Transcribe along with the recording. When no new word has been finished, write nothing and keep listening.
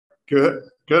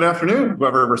Good afternoon,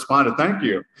 whoever responded. Thank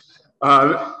you.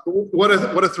 What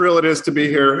a thrill it is to be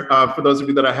here. For those of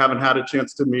you that I haven't had a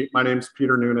chance to meet, my name's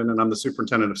Peter Noonan, and I'm the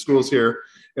superintendent of schools here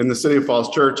in the City of Falls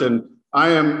Church. And I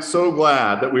am so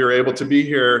glad that we were able to be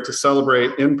here to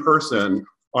celebrate in person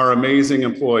our amazing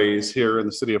employees here in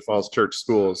the City of Falls Church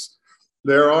schools.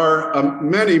 There are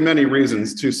many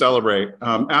reasons to celebrate.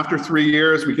 After 3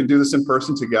 years, we can do this in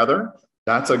person together.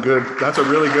 That's a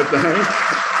really good thing.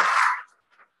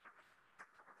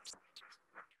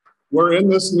 We're in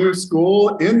this new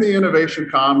school in the Innovation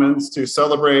Commons to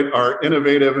celebrate our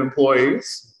innovative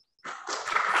employees.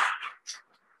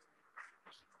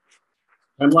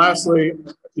 And lastly,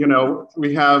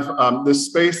 we have this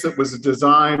space that was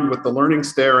designed with the Learning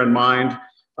Stair in mind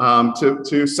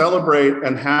to celebrate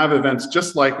and have events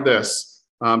just like this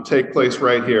take place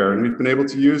right here. And we've been able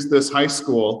to use this high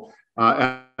school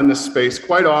and this space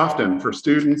quite often for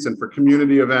students and for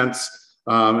community events.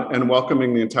 And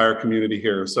welcoming the entire community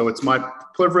here. So it's my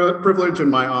privilege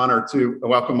and my honor to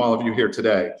welcome all of you here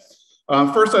today.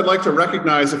 First, I'd like to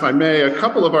recognize, if I may, a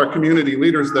couple of our community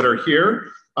leaders that are here.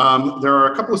 There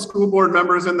are a couple of school board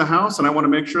members in the house, and I want to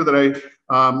make sure that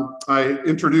I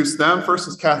introduce them. First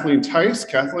is Kathleen Tice.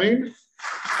 Kathleen.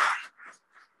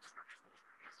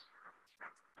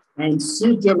 And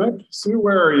Sue Dimmick. Sue,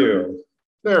 where are you?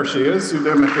 There she is, Sue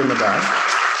Dimmick in the back.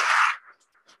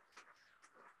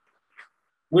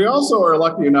 We also are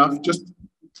lucky enough, just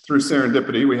through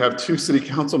serendipity, we have 2 city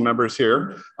council members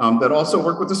here that also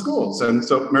work with the schools. And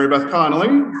so Mary Beth Connolly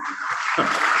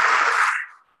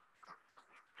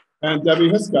and Debbie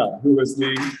Hiscott, who is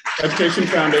the Education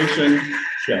Foundation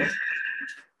chair.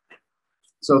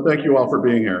 So thank you all for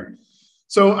being here.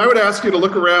 So I would ask you to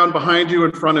look around behind you,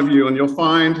 in front of you, and you'll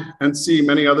find and see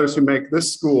many others who make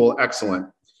this school excellent.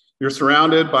 You're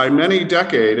surrounded by many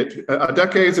decades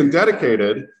and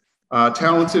dedicated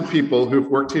talented people who've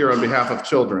worked here on behalf of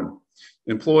children,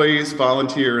 employees,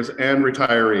 volunteers, and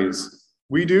retirees.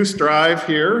 We do strive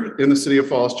here in the City of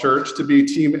Falls Church to be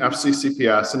Team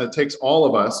FCCPS, and it takes all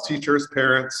of us, teachers,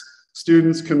 parents,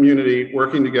 students, community,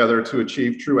 working together to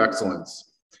achieve true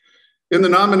excellence. In the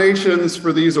nominations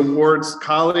for these awards,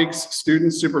 colleagues,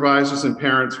 students, supervisors, and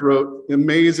parents wrote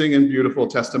amazing and beautiful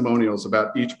testimonials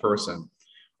about each person.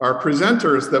 Our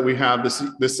presenters that we have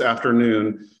this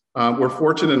afternoon we're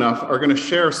fortunate enough are going to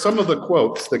share some of the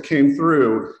quotes that came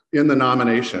through in the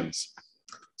nominations.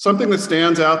 Something that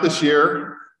stands out this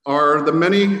year are the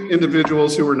many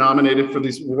individuals who were nominated for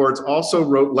these awards also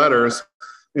wrote letters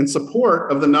in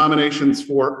support of the nominations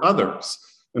for others.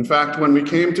 In fact, when we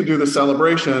came to do the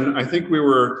celebration, I think we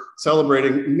were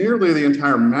celebrating nearly the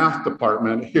entire math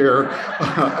department here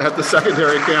at the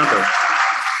secondary campus.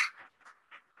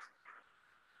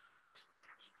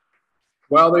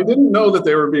 While they didn't know that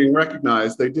they were being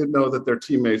recognized, they did know that their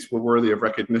teammates were worthy of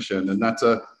recognition. And that's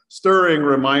a stirring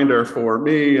reminder for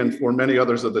me and for many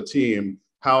others of the team,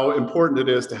 how important it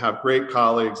is to have great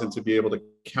colleagues and to be able to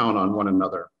count on one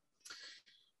another.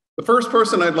 The first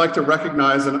person I'd like to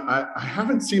recognize, and I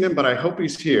haven't seen him, but I hope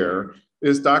he's here,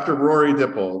 is Dr. Rory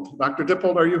Dippold. Dr.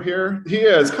 Dippold, are you here? He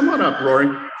is. Come on up, Rory.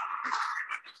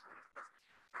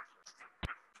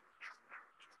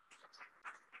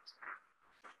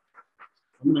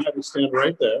 I'm going to have you stand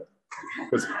right there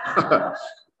because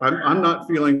I'm not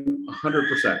feeling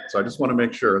 100%. So I just want to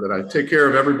make sure that I take care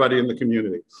of everybody in the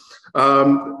community.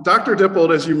 Dr.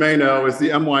 Dippold, as you may know, is the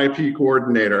MYP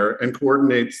coordinator and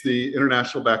coordinates the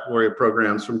International Baccalaureate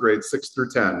programs from grades 6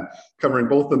 through 10, covering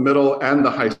both the middle and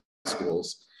the high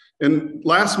schools. And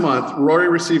last month, Rory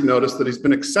received notice that he's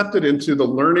been accepted into the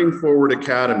Learning Forward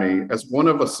Academy as one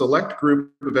of a select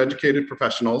group of educated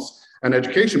professionals and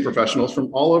education professionals from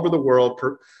all over the world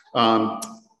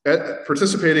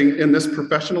participating in this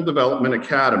professional development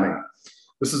academy.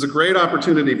 This is a great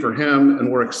opportunity for him,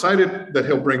 and we're excited that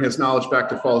he'll bring his knowledge back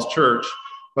to Falls Church.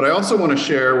 But I also want to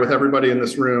share with everybody in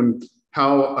this room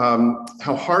how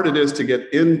hard it is to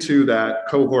get into that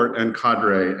cohort and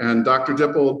cadre. And Dr.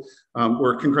 Dippold,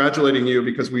 we're congratulating you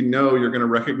because we know you're going to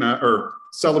recognize or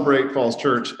celebrate Falls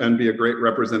Church and be a great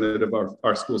representative of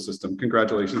our school system.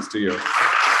 Congratulations to you.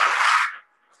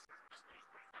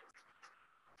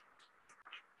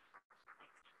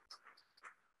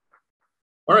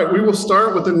 All right, we will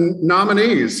start with the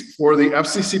nominees for the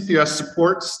FCCPS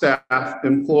Support Staff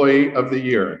Employee of the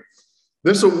Year.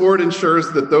 This award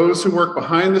ensures that those who work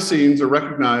behind the scenes are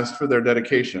recognized for their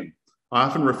dedication. I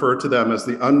often refer to them as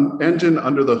the engine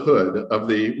under the hood of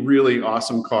the really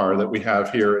awesome car that we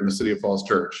have here in the City of Falls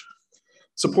Church.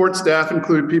 Support staff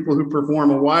include people who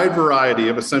perform a wide variety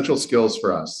of essential skills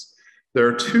for us. There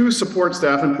are 2 Support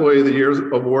Staff Employee of the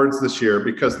Year awards this year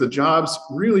because the jobs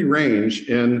really range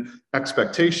in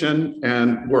expectation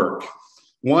and work.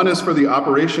 One is for the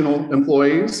operational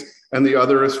employees and the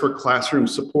other is for classroom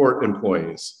support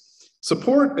employees.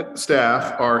 Support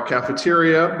staff are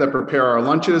cafeteria that prepare our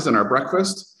lunches and our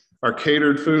breakfast, our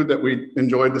catered food that we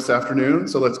enjoyed this afternoon,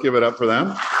 so let's give it up for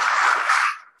them.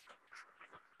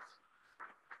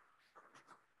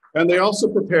 And they also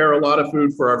prepare a lot of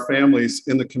food for our families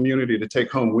in the community to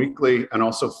take home weekly and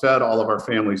also fed all of our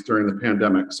families during the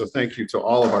pandemic. So thank you to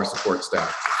all of our support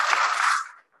staff.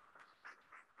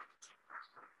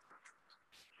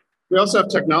 We also have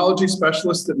technology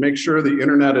specialists that make sure the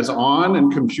internet is on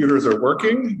and computers are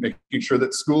working, making sure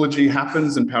that Schoology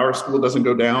happens and PowerSchool doesn't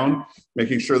go down,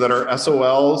 making sure that our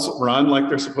SOLs run like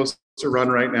they're supposed to run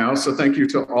right now. So thank you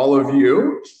to all of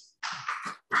you.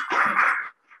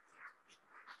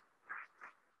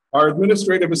 Our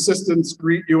administrative assistants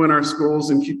greet you in our schools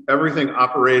and keep everything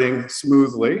operating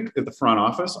smoothly at the front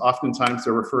office. Oftentimes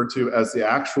they're referred to as the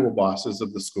actual bosses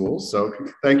of the schools. So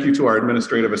thank you to our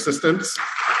administrative assistants.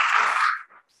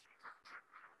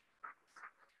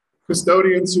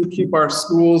 Custodians who keep our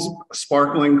schools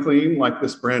sparkling clean, like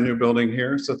this brand new building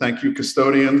here. So thank you,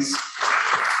 custodians.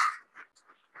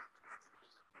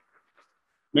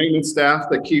 Maintenance staff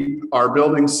that keep our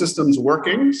building systems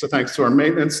working. So thanks to our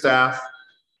maintenance staff.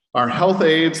 Our health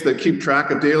aides that keep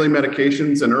track of daily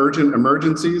medications and urgent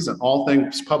emergencies and all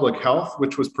things public health,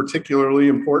 which was particularly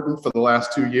important for the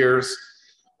last 2 years.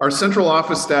 Our central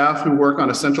office staff who work on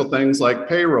essential things like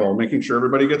payroll, making sure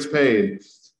everybody gets paid.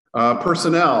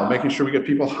 Personnel, making sure we get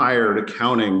people hired,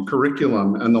 accounting,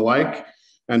 curriculum, and the like.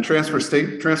 And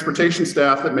transportation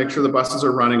staff that make sure the buses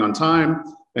are running on time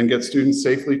and get students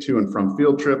safely to and from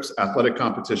field trips, athletic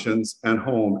competitions, and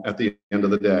home at the end of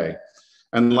the day.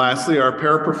 And lastly, our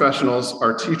paraprofessionals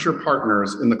are teacher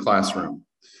partners in the classroom.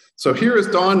 So here is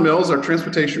Dawn Mills, our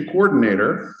transportation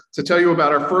coordinator, to tell you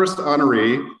about our first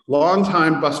honoree,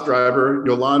 longtime bus driver,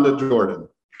 Yolanda Jordan.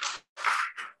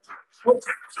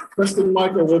 Kristen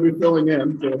Michael will be filling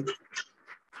in.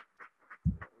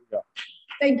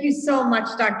 Thank you so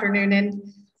much, Dr.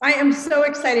 Noonan. I am so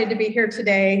excited to be here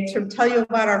today to tell you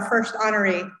about our first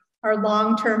honoree, our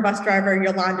long-term bus driver,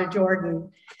 Yolanda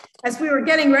Jordan. As we were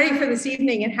getting ready for this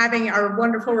evening and having our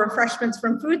wonderful refreshments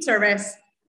from food service,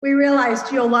 we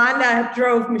realized Yolanda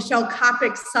drove Michelle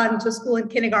Kopik's son to school in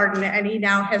kindergarten, and he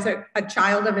now has a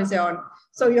child of his own.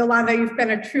 So Yolanda, you've been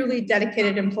a truly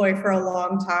dedicated employee for a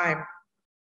long time.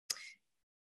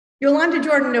 Yolanda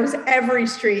Jordan knows every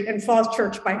street in Falls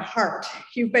Church by heart.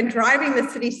 You've been driving the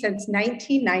city since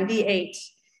 1998.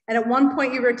 And at one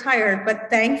point you retired, but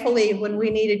thankfully when we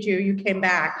needed you, you came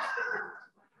back.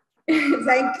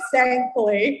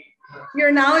 Thankfully.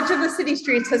 Your knowledge of the city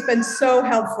streets has been so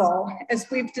helpful. As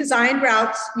we've designed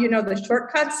routes, you know the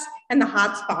shortcuts and the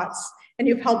hot spots, and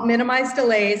you've helped minimize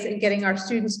delays in getting our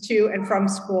students to and from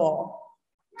school.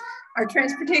 Our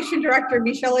transportation director,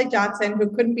 Michelle A. Johnson, who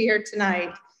couldn't be here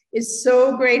tonight, is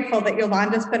so grateful that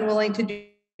Yolanda's been willing to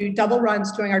do double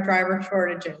runs during our driver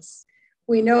shortages.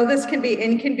 We know this can be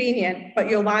inconvenient, but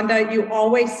Yolanda, you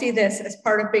always see this as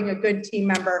part of being a good team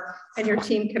member, and your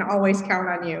team can always count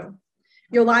on you.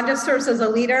 Yolanda serves as a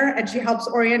leader, and she helps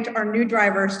orient our new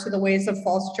drivers to the ways of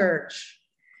Falls Church.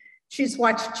 She's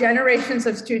watched generations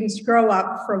of students grow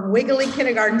up, from wiggly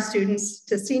kindergarten students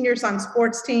to seniors on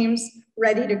sports teams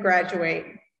ready to graduate.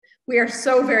 We are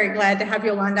so very glad to have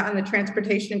Yolanda on the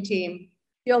transportation team.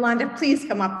 Yolanda, please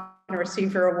come up and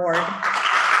receive your award.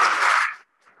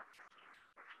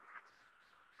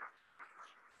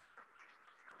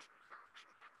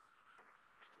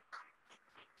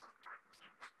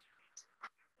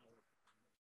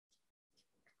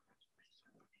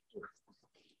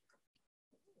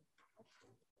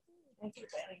 Thank you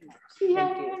very much.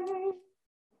 Thank you.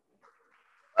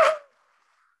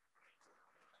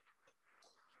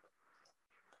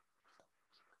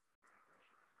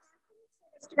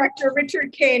 Director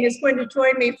Richard Kane is going to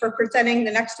join me for presenting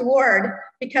the next award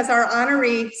because our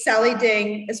honoree, Sally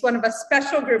Ding, is one of a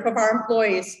special group of our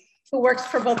employees who works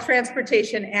for both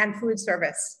transportation and food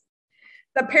service.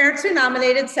 The parents who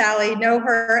nominated Sally know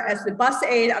her as the bus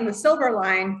aide on the Silver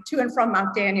Line to and from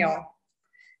Mount Daniel.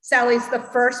 Sally's the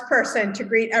first person to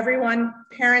greet everyone,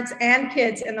 parents and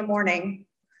kids, in the morning.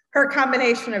 Her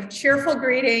combination of cheerful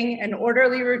greeting and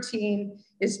orderly routine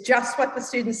is just what the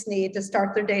students need to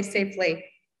start their day safely.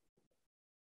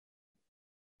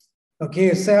 Okay,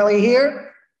 is Sally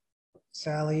here?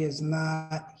 Sally is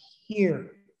not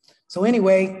here. So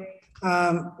anyway,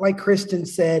 like Kristen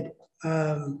said,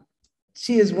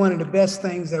 She is one of the best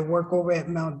things that work over at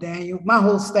Mount Daniel. My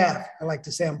whole staff, I like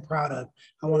to say I'm proud of.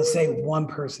 I want to say one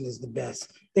person is the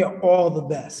best. They're all the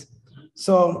best.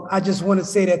 So I just want to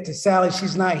say that to Sally.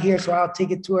 She's not here, so I'll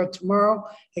take it to her tomorrow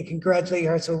and congratulate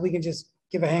her. So we can just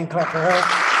give a hand clap for her.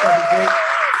 That'd be great.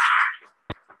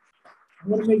 I'm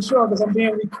going to make sure because I'm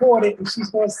being recorded and she's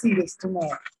going to see this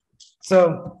tomorrow.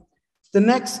 So the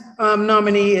next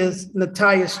nominee is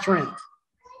Natalia Strength.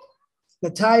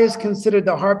 Natalia is considered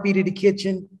the heartbeat of the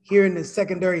kitchen here in the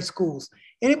secondary schools.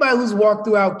 Anybody who's walked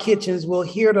through our kitchens will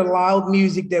hear the loud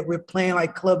music that we're playing,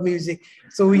 like club music,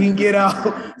 so we can get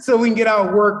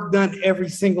our work done every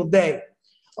single day.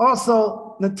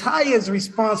 Also, Natalia is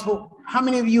responsible. How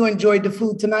many of you enjoyed the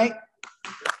food tonight?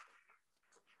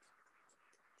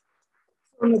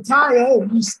 So Natalia,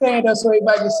 if you stand up so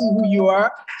everybody can see who you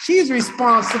are, she's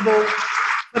responsible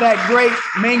for that great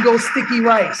mango sticky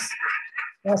rice.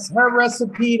 That's her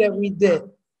recipe that we did.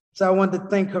 So I wanted to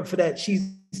thank her for that.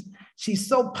 She's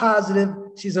so positive.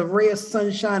 She's a ray of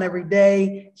sunshine every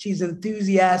day. She's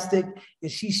enthusiastic,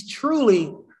 and she's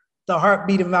truly the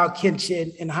heartbeat of our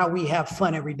kitchen and how we have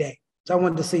fun every day. So I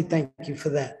wanted to say thank you for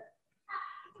that.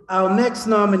 Our next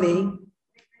nominee,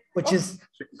 which is,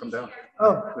 she can come down.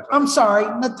 Oh, I'm sorry,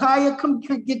 Natalia, come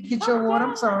get your award.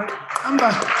 I'm sorry. I'm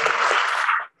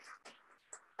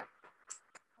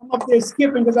up there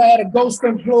skipping because I had a ghost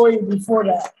employee before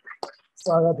that.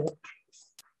 Sorry about that.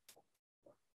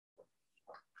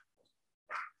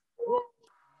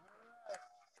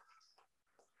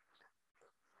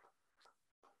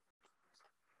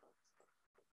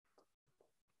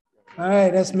 All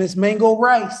right, that's Miss Mango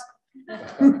Rice.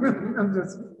 I'm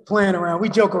just playing around. We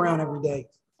joke around every day.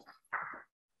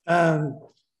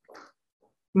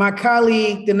 My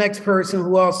colleague, the next person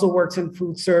who also works in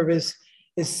food service,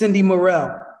 is Sindy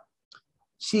Morel.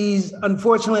 She's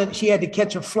unfortunate, she had to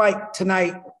catch a flight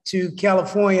tonight to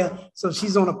California, so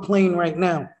she's on a plane right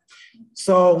now.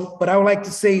 So, but I would like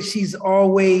to say she's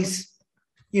always,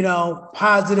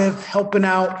 positive, helping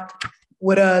out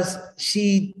with us.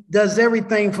 She does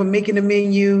everything from making the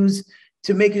menus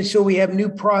to making sure we have new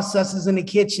processes in the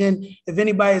kitchen. If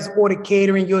anybody's ordered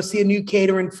catering, you'll see a new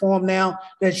catering form now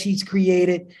that she's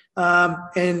created.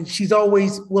 And she's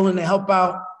always willing to help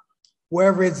out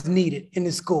wherever it's needed in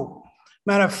the school.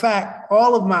 Matter of fact,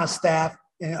 all of my staff,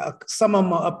 some of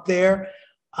them are up there,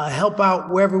 help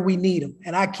out wherever we need them.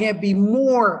 And I can't be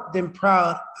more than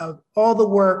proud of all the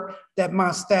work that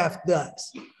my staff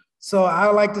does. So I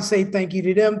would like to say thank you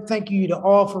to them. Thank you to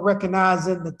all for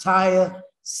recognizing Natalia,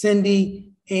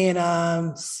 Sindy,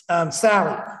 and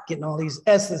Sally, getting all these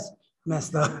S's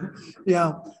messed up.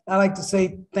 I like to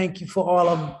say thank you for all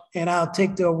of them, and I'll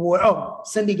take the award. Oh,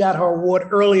 Sindy got her award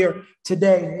earlier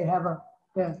today. They have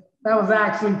that was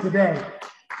actually today.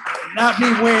 Not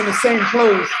me wearing the same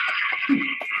clothes.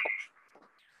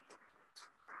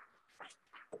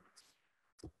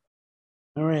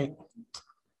 All right.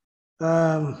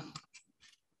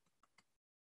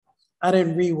 I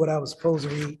didn't read what I was supposed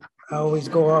to read. I always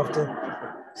go off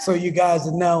so you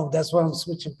guys know. That's why I'm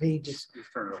switching pages.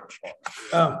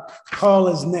 Paul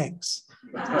is next.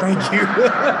 Thank you.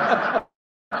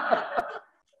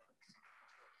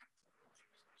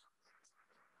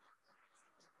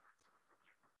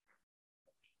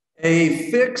 A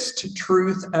fixed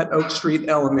truth at Oak Street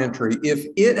Elementary. If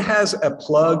it has a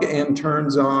plug and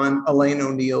turns on, Alane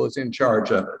O'Neill is in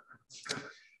charge of it.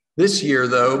 This year,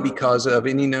 though, because of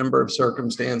any number of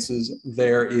circumstances,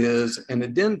 there is an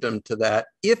addendum to that.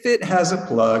 If it has a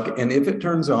plug and if it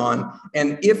turns on,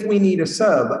 and if we need a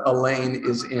sub, Alane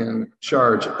is in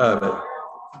charge of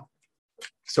it.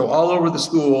 So all over the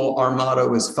school, our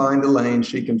motto is find Alane,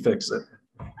 she can fix it.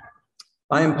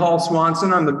 I am Paul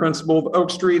Swanson. I'm the principal of Oak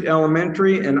Street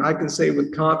Elementary, and I can say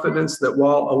with confidence that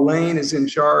while Alane is in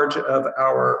charge of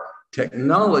our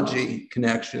technology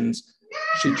connections,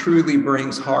 she truly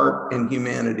brings heart and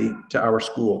humanity to our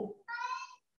school.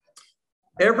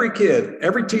 Every kid,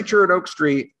 every teacher at Oak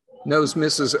Street knows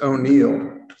Mrs.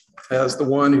 O'Neill as the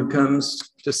one who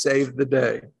comes to save the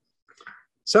day.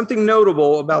 Something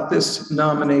notable about this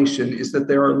nomination is that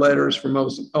there are letters from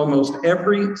almost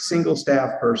every single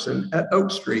staff person at Oak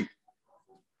Street.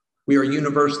 We are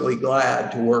universally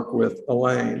glad to work with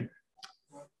Alane.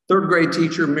 Third grade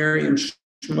teacher Miriam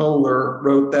Schmoller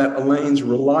wrote that Alane's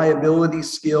reliability,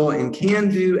 skill, and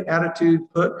can-do attitude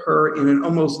put her in an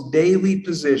almost daily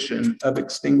position of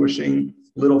extinguishing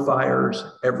little fires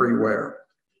everywhere.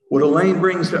 What Alane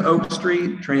brings to Oak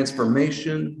Street,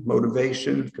 transformation,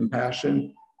 motivation,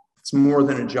 compassion, it's more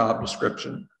than a job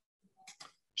description.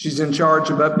 She's in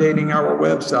charge of updating our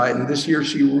website, and this year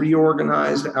she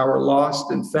reorganized our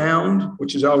Lost and Found,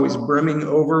 which is always brimming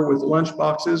over with lunch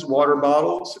boxes, water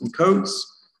bottles, and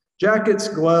coats, jackets,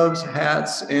 gloves,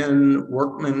 hats, and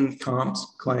workman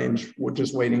comps claims were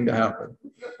just waiting to happen.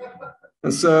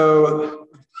 And so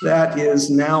that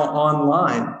is now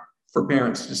online for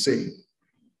parents to see.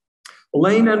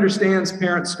 Alane understands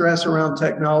parent stress around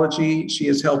technology. She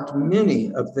has helped many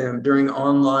of them during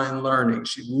online learning.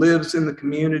 She lives in the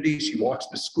community. She walks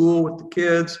to school with the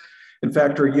kids. In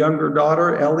fact, her younger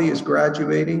daughter, Ellie, is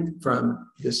graduating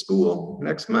from this school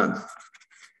next month.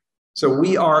 So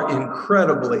we are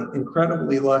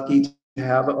incredibly lucky to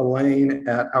have Alane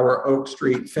at our Oak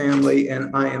Street family,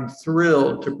 and I am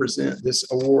thrilled to present this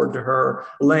award to her.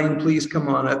 Alane, please come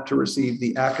on up to receive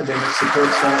the Academic Support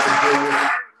Staff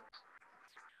Award.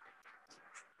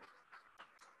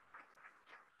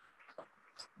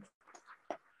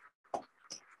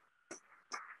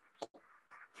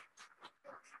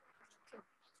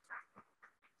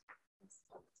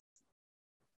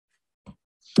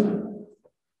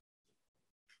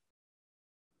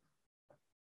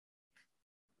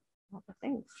 All the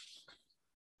things.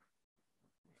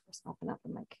 Just open up the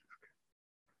mic.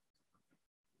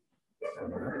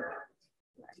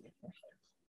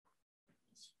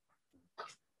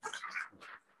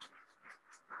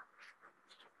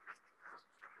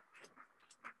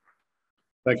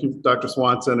 Thank you, Dr.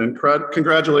 Swanson, and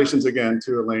congratulations again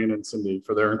to Alane and Sindy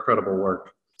for their incredible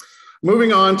work.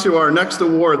 Moving on to our next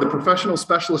award, the Professional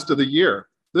Specialist of the Year.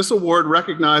 This award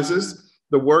recognizes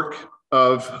the work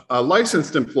of a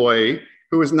licensed employee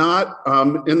who is not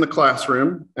in the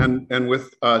classroom and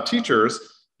with teachers,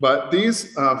 but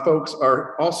these folks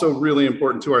are also really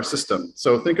important to our system.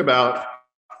 So think about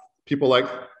people like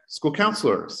school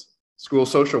counselors, school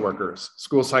social workers,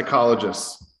 school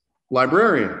psychologists,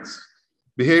 librarians,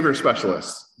 behavior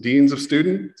specialists, deans of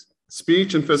students,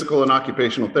 speech and physical and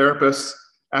occupational therapists,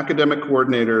 academic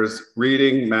coordinators,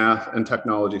 reading, math, and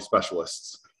technology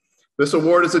specialists. This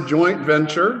award is a joint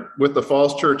venture with the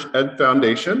Falls Church Ed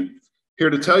Foundation.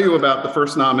 Here to tell you about the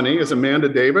first nominee is Amanda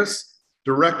Davis,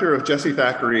 Director of Jesse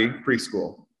Thackeray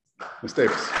Preschool. Ms.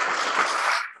 Davis.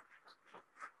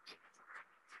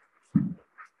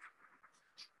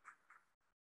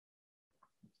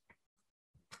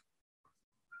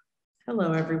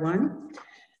 Hello, everyone.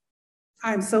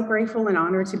 I'm so grateful and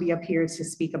honored to be up here to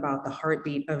speak about the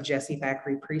heartbeat of Jesse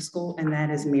Thackeray Preschool, and that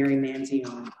is Mary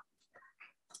Manzione.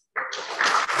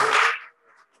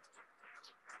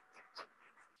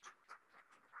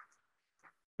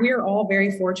 We are all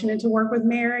very fortunate to work with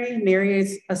Mary. Mary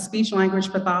is a speech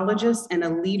language pathologist and a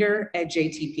leader at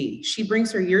JTP. She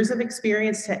brings her years of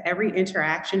experience to every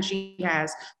interaction she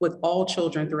has with all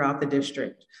children throughout the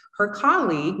district. Her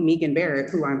colleague, Megan Barrett,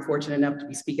 who I'm fortunate enough to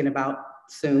be speaking about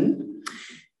soon,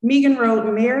 Megan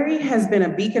wrote, Mary has been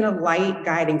a beacon of light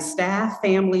guiding staff,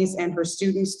 families, and her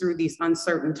students through these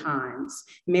uncertain times.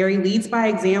 Mary leads by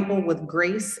example with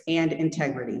grace and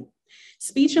integrity.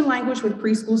 Speech and language with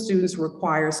preschool students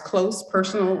requires close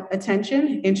personal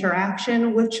attention,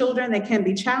 interaction with children that can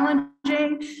be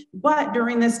challenging, but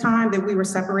during this time that we were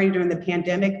separated during the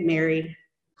pandemic, Mary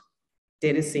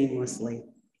did it seamlessly.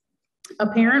 A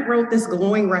parent wrote this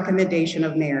glowing recommendation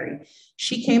of Mary.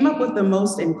 She came up with the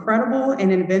most incredible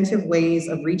and inventive ways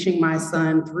of reaching my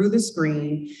son through the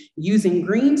screen, using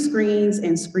green screens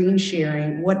and screen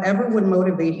sharing, whatever would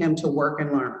motivate him to work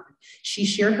and learn. She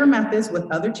shared her methods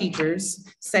with other teachers,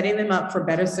 setting them up for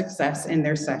better success in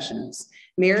their sessions.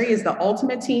 Mary is the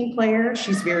ultimate team player.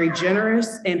 She's very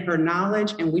generous in her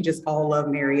knowledge, and we just all love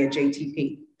Mary at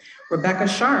JTP. Rebecca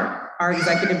Sharp, our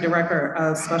Executive Director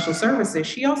of Special Services,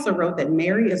 she also wrote that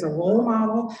Mary is a role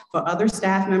model for other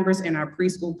staff members in our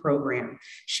preschool program.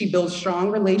 She builds strong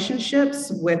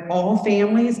relationships with all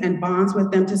families and bonds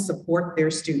with them to support their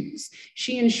students.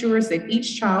 She ensures that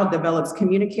each child develops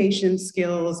communication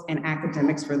skills and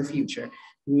academics for the future.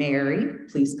 Mary,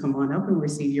 please come on up and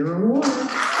receive your award.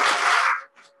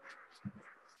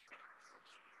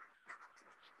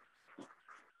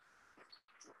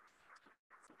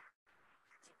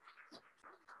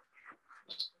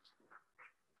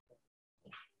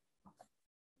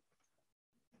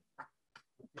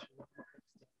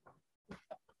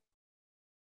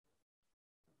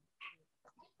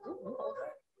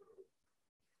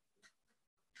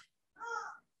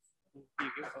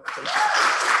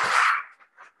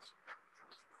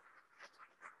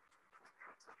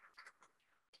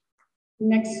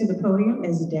 Next to the podium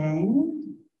is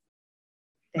Dan.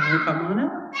 Dan, come on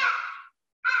up.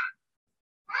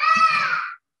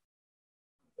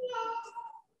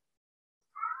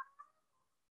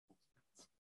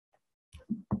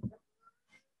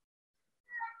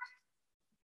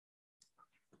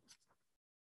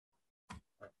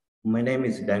 My name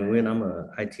is Dan Nguyen. I'm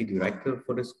an IT director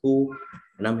for the school,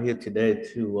 and I'm here today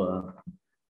to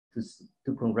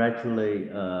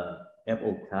congratulate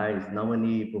FOK's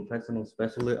nominee professional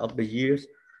specialist of the years.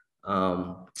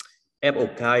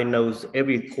 FOK knows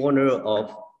every corner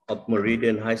of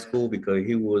Meridian High School because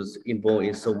he was involved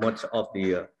in so much of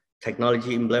the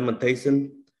technology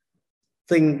implementation.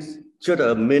 Think just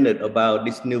a minute about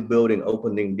this new building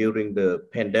opening during the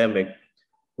pandemic.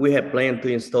 We had planned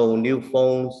to install new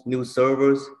phones, new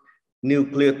servers, new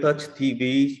clear touch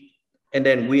TVs, and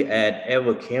then we add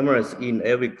ever cameras in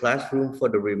every classroom for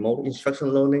the remote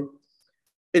instruction learning.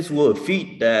 It's a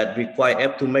feat that requires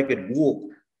F to make it work.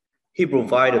 He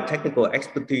provided technical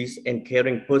expertise and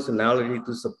caring personality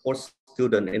to support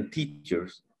students and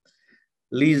teachers.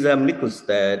 Lisa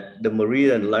Mikkelstad, the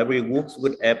Meridian Library, works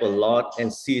with F a lot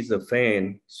and she's a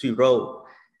fan. She wrote,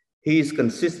 he is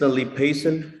consistently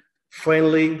patient,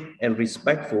 friendly, and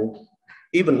respectful,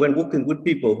 even when working with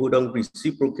people who don't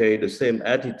reciprocate the same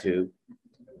attitude.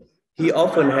 He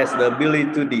often has the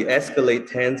ability to de-escalate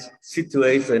tense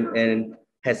situations and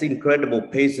has incredible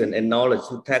patience and knowledge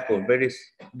to tackle very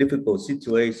difficult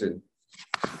situations.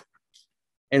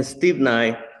 And Steve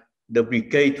Nye, the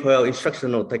PreK-12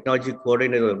 Instructional Technology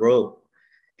Coordinator, wrote,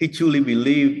 he truly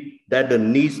believes that the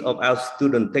needs of our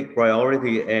students take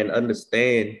priority and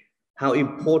understand how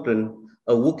important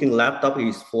a working laptop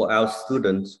is for our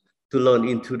students to learn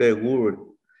into their world.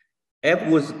 F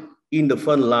was in the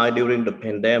front line during the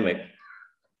pandemic.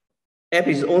 F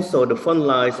is also the front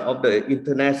lines of the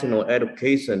international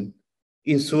education,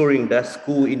 ensuring that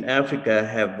schools in Africa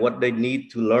have what they need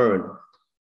to learn.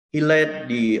 He led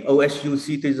the OSU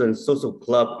Citizen Social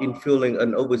Club in filling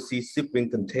an overseas shipping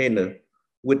container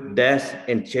with desks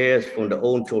and chairs from the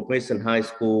old George Mason High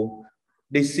School.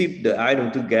 They shipped the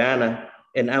item to Ghana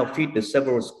and outfit the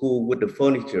several schools with the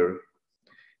furniture.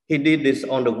 He did this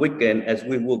on the weekend as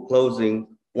we were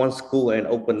closing one school and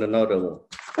opened another one.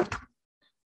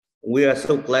 We are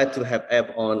so glad to have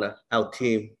F on our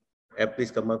team. F, please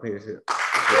come up here.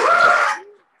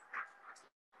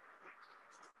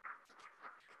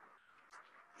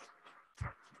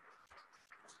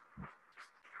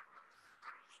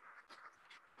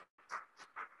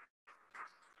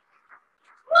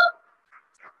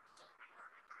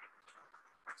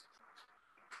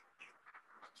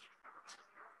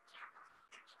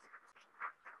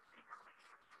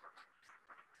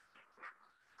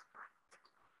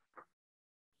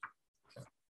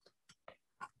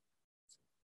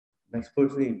 Next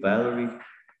person, Valerie,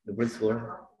 the principal.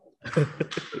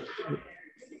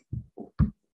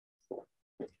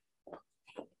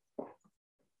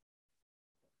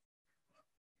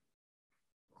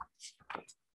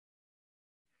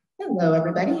 Hello,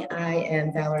 everybody. I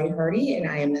am Valerie Hardy,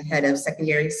 and I am the head of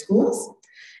secondary schools.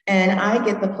 And I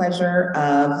get the pleasure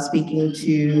of speaking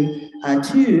to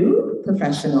two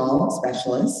professional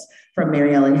specialists from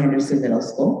Mary Ellen Henderson Middle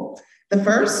School. The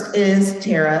first is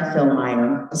Tara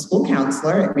Philmeyer, a school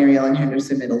counselor at Mary Ellen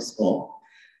Henderson Middle School.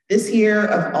 This year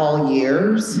of all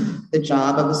years, the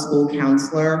job of a school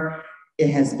counselor, it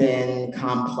has been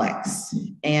complex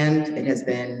and it has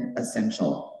been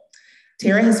essential.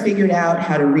 Tara has figured out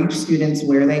how to reach students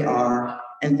where they are,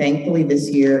 and thankfully this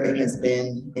year it has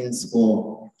been in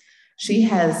school. She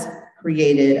has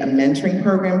created a mentoring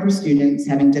program for students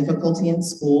having difficulty in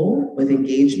school with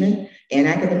engagement and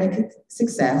academic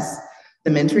success. The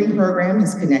mentoring program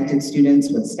has connected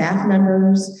students with staff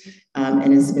members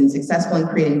and has been successful in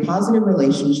creating positive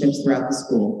relationships throughout the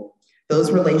school.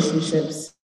 Those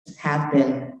relationships have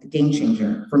been a game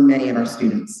changer for many of our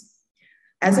students.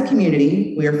 As a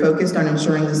community, we are focused on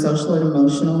ensuring the social and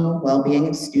emotional well-being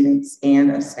of students and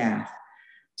of staff.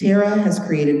 Tara has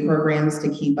created programs to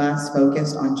keep us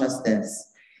focused on just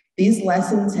this. These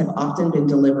lessons have often been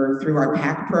delivered through our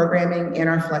PAC programming and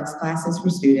our flex classes for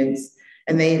students,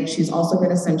 and she's also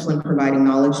been essential in providing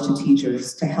knowledge to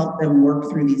teachers to help them work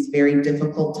through these very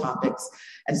difficult topics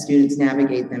as students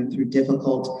navigate them through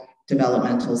difficult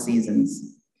developmental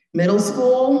seasons. Middle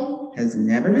school has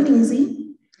never been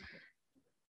easy.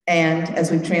 And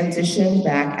as we've transitioned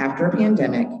back after a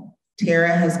pandemic, Tara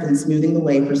has been smoothing the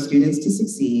way for students to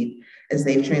succeed as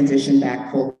they've transitioned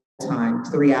back full-time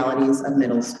to the realities of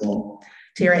middle school.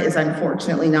 Tara is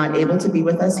unfortunately not able to be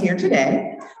with us here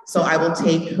today, so I will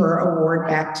take her award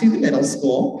back to the middle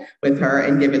school with her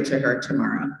and give it to her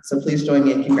tomorrow. So please join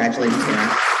me in congratulating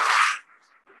Tara.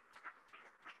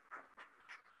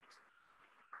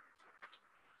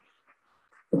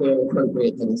 A very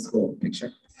appropriate middle school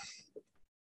picture.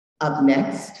 Up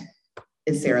next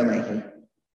is Sarah Leahy.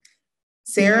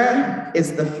 Sarah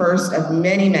is the first of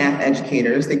many math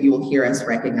educators that you will hear us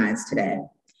recognize today.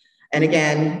 And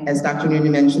again, as Dr.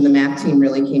 Noonan mentioned, the math team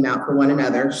really came out for one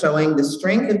another, showing the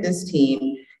strength of this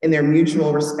team in their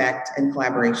mutual respect and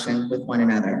collaboration with one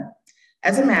another.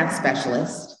 As a math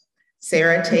specialist,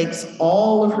 Sarah takes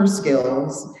all of her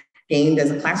skills gained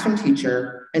as a classroom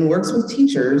teacher and works with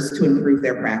teachers to improve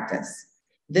their practice.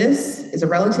 This is a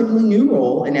relatively new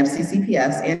role in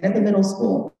FCCPS and at the middle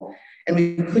school, and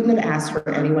we couldn't have asked for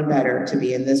anyone better to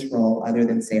be in this role other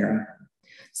than Sarah.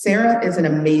 Sarah is an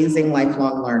amazing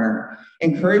lifelong learner,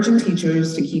 encouraging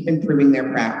teachers to keep improving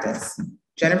their practice.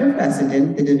 Jennifer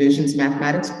Fessenden, the division's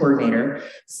mathematics coordinator,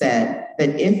 said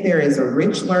that if there is a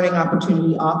rich learning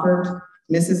opportunity offered,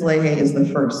 Mrs. Leahy is the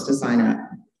first to sign up.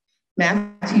 Math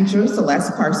teacher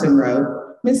Celeste Carson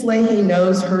wrote, "Ms. Leahy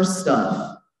knows her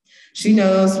stuff. She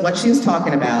knows what she is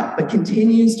talking about, but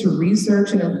continues to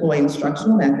research and employ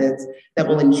instructional methods that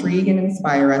will intrigue and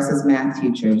inspire us as math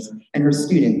teachers and her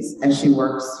students as she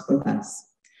works with us."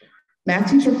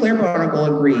 Math teacher Claire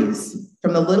Barnacle agrees.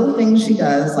 From the little things she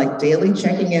does, like daily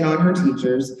checking in on her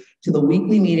teachers, to the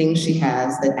weekly meetings she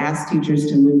has that ask teachers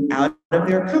to move out of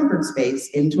their comfort space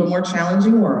into a more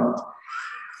challenging world,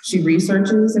 she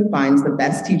researches and finds the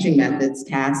best teaching methods,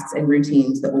 tasks, and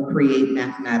routines that will create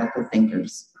mathematical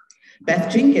thinkers.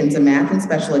 Beth Jenkins, a math and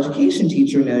special education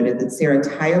teacher, noted that Sarah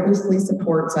tirelessly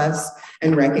supports us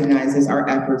and recognizes our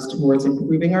efforts towards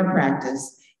improving our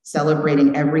practice,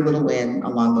 celebrating every little win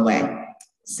along the way.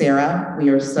 Sarah, we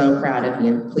are so proud of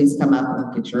you. Please come up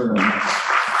and get your award.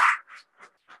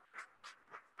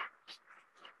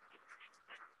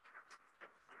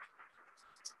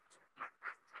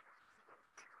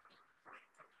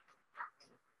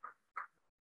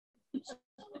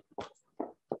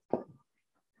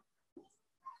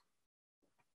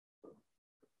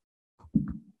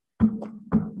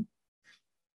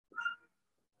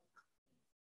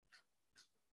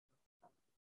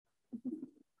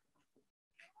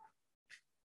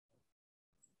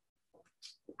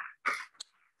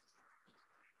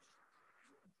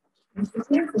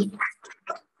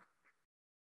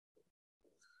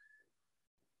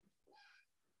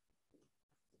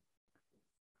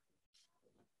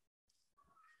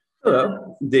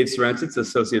 Hello, Dave Sorrentitz,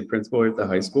 Associate Principal at the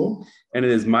high school, and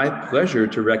it is my pleasure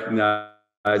to recognize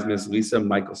Ms. Lisa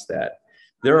Michaelstadt.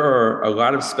 There are a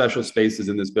lot of special spaces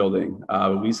in this building.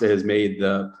 Lisa has made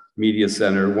the Media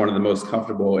Center one of the most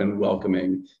comfortable and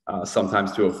welcoming,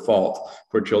 sometimes to a fault,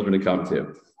 for children to come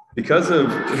to. Because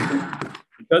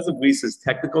of Lisa's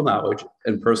technical knowledge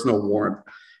and personal warmth,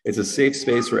 it's a safe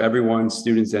space for everyone,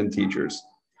 students and teachers.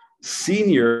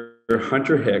 Senior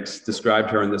Hunter Hicks described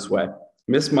her in this way: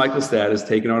 Miss Michaelstadt has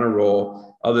taken on a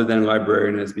role other than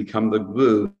librarian and has become the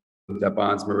glue that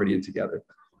bonds Meridian together.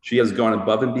 She has gone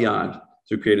above and beyond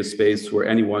to create a space where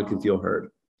anyone can feel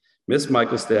heard. Miss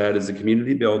Michaelstadt is a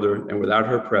community builder, and without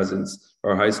her presence,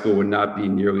 our high school would not be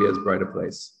nearly as bright a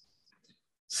place.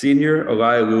 Senior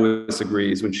Elia Lewis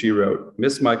agrees when she wrote,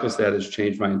 "Miss Michaelstadt has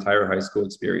changed my entire high school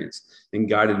experience and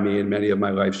guided me in many of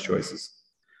my life's choices.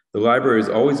 The library is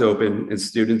always open and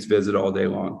students visit all day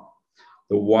long.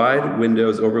 The wide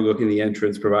windows overlooking the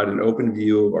entrance provide an open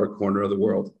view of our corner of the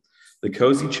world. The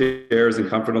cozy chairs and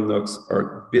comfortable nooks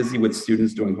are busy with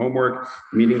students doing homework,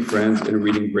 meeting friends, and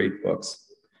reading great books.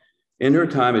 In her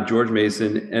time at George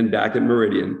Mason and back at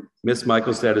Meridian, Miss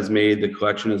Michaelstadt has made the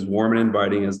collection as warm and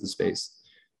inviting as the space.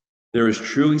 There is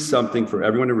truly something for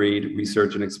everyone to read,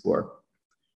 research, and explore."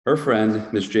 Her friend,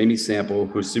 Ms. Jamie Sample,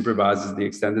 who supervises the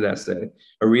extended essay,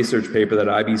 a research paper that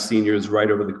IB seniors write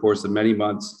over the course of many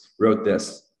months, wrote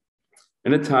this: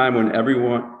 "In a time when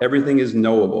everything is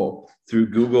knowable through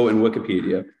Google and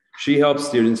Wikipedia, she helps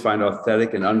students find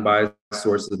authentic and unbiased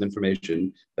sources of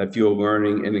information that fuel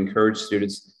learning and encourage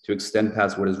students to extend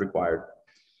past what is required.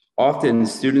 Often,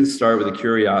 students start with a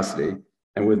curiosity,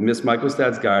 and with Miss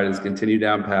Michaelstadt's guidance, continue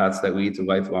down paths that lead to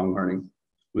lifelong learning.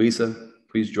 Lisa,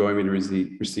 please join me to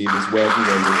receive this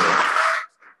well-deserved award."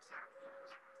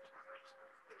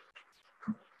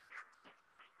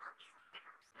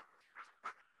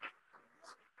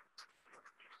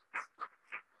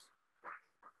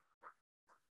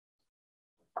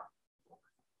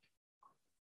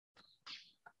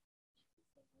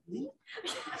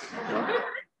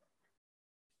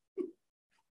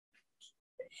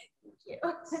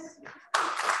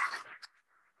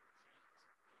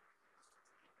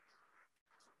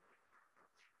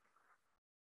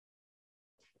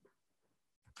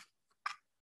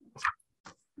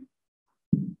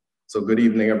 So good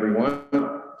evening, everyone.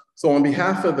 So on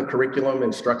behalf of the Curriculum,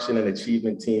 Instruction, and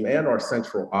Achievement team and our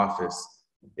central office,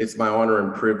 it's my honor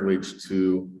and privilege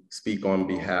to speak on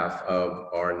behalf of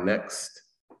our next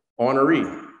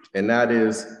honoree, and that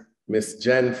is Miss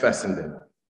Jen Fessenden.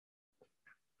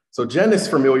 So Jen is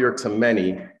familiar to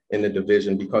many in the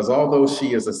division because although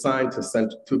she is assigned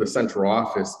to the central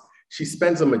office, she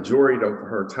spends a majority of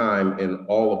her time in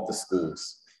all of the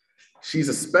schools. She's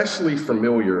especially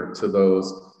familiar to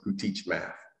those who teach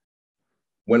math.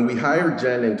 When we hired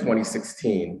Jen in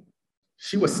 2016,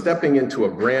 she was stepping into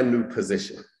a brand new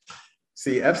position.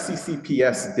 See,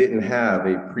 FCCPS didn't have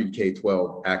a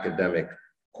pre-K-12 academic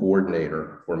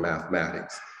coordinator for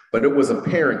mathematics, but it was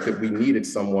apparent that we needed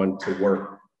someone to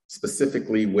work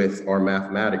specifically with our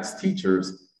mathematics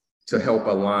teachers to help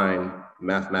align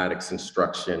mathematics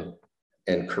instruction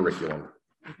and curriculum.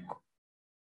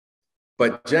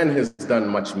 But Jen has done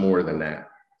much more than that.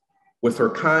 With her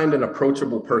kind and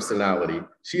approachable personality,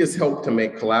 she has helped to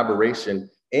make collaboration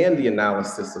and the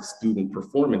analysis of student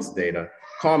performance data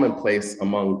commonplace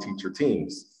among teacher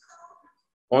teams.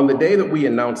 On the day that we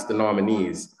announced the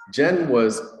nominees, Jen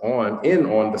was in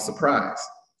on the surprise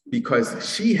because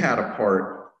she had a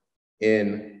part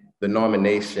in the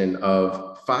nomination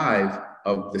of 5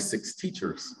 of the 6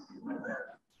 teachers.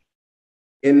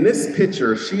 In this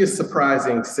picture, she is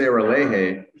surprising Sarah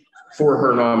Leahy for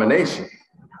her nomination.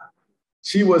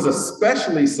 She was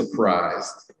especially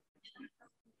surprised,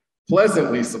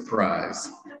 pleasantly surprised,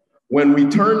 when we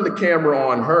turned the camera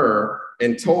on her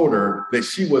and told her that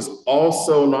she was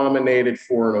also nominated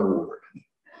for an award.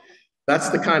 That's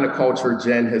the kind of culture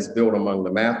Jen has built among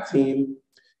the math team,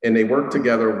 and they work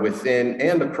together within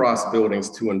and across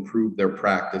buildings to improve their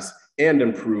practice and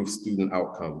improve student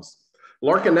outcomes.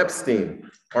 Larkin Epstein,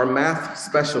 our math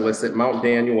specialist at Mount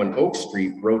Daniel and Oak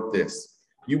Street, wrote this: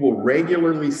 "You will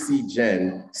regularly see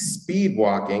Jen speed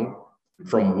walking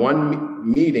from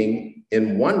one meeting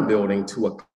in one building to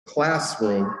a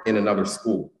classroom in another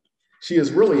school. She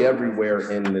is really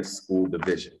everywhere in this school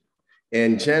division."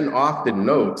 And Jen often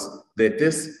notes that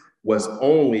this was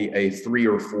only a 3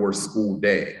 or 4 school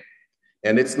day.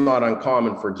 And it's not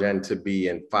uncommon for Jen to be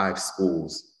in 5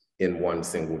 schools in one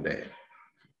single day.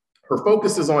 Her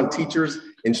focus is on teachers,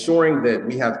 ensuring that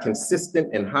we have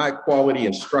consistent and high quality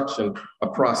instruction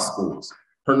across schools.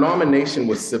 Her nomination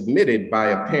was submitted by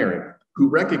a parent who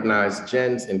recognized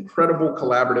Jen's incredible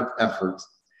collaborative efforts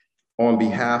on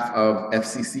behalf of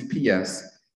FCCPS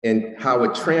and how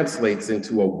it translates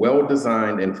into a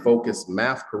well-designed and focused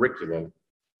math curriculum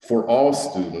for all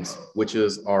students, which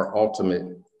is our ultimate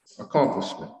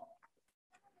accomplishment.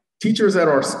 Teachers at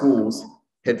our schools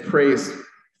had praise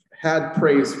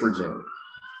for Jen.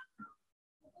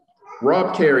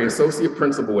 Rob Carey, associate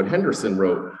principal at Henderson,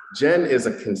 wrote, "Jen is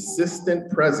a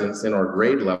consistent presence in our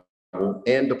grade level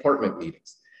and department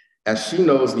meetings, as she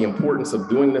knows the importance of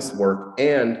doing this work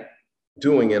and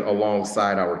doing it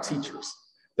alongside our teachers.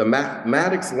 The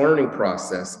mathematics learning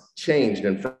process changed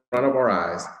in front of our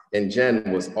eyes, and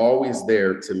Jen was always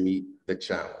there to meet the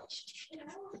challenge."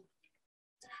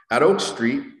 At Oak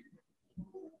Street,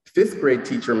 5th grade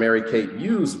teacher Mary Kate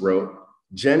Hughes wrote,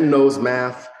 "Jen knows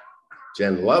math,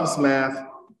 Jen loves math,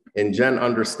 and Jen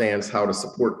understands how to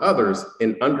support others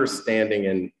in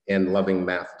understanding and loving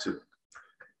math too.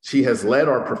 She has led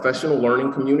our professional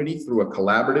learning community through a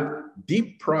collaborative,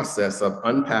 deep process of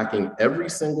unpacking every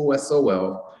single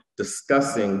SOL,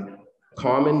 discussing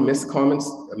common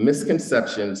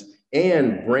misconceptions,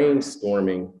 and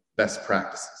brainstorming best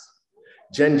practices."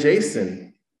 Jen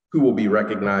Jayson, who will be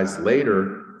recognized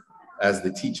later as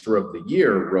the Teacher of the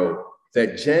Year, wrote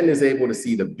that Jen is able to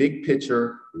see the big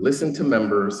picture, listen to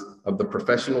members of the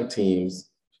professional teams,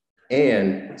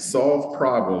 and solve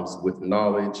problems with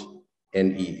knowledge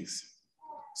and ease.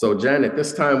 So Jen, at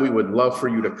this time, we would love for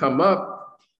you to come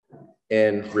up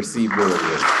and receive your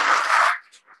award.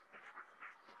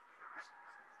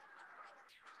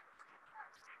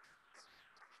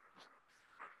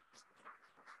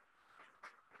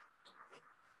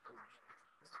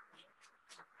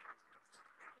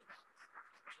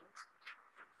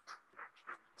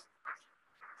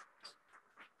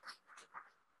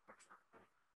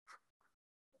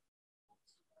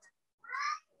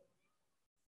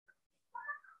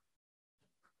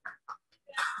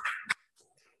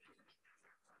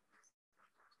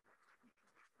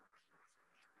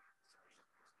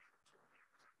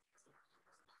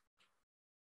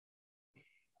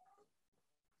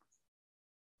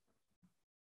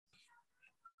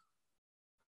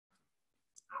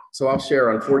 So I'll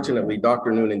share, unfortunately,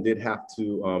 Dr. Noonan did have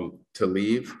to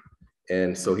leave.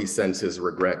 And so he sends his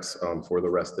regrets for the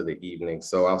rest of the evening.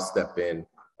 So I'll step in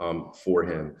for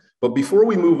him. But before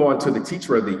we move on to the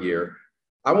Teacher of the Year,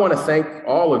 I want to thank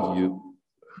all of you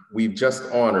we've just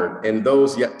honored and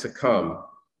those yet to come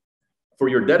for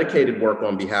your dedicated work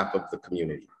on behalf of the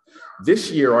community.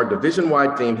 This year, our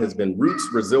division-wide theme has been Roots,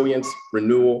 Resilience,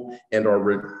 Renewal, and our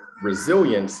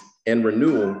resilience, and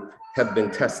renewal have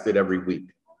been tested every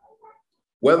week.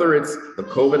 Whether it's the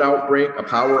COVID outbreak, a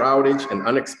power outage, an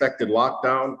unexpected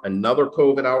lockdown, another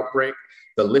COVID outbreak,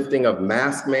 the lifting of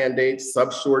mask mandates,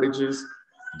 sub shortages,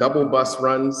 double bus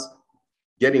runs,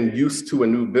 getting used to a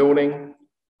new building,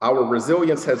 our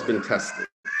resilience has been tested.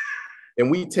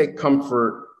 And we take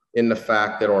comfort in the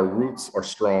fact that our roots are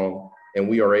strong and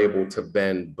we are able to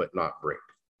bend but not break.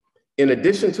 In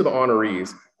addition to the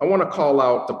honorees, I want to call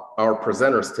out our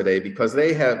presenters today because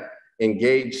they have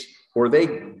engaged, or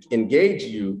they engage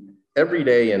you every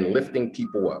day in lifting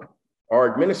people up.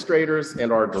 Our administrators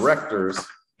and our directors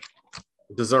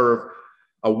deserve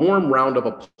a warm round of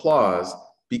applause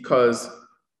because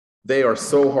they are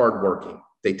so hardworking.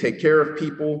 They take care of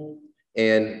people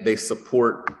and they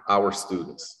support our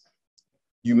students.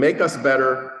 You make us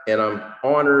better, and I'm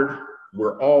honored,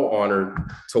 we're all honored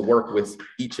to work with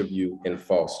each of you in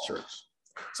Falls Church.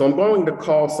 So I'm going to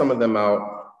call some of them out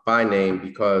by name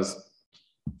because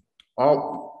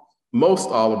most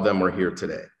all of them are here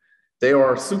today. They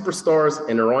are superstars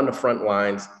and they're on the front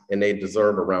lines and they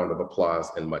deserve a round of applause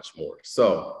and much more.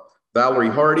 So Valerie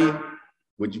Hardy,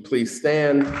 would you please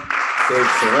stand? Dave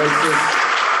Salensis,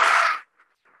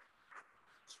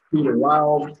 Peter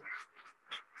Wild,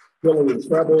 Hillary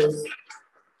Trebles.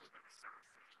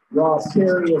 Ross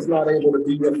Carey is not able to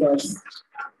be with us.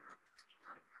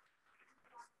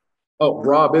 Oh,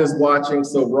 Rob is watching,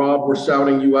 so Rob, we're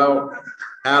shouting you out.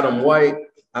 Adam White,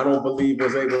 I don't believe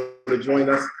was able to join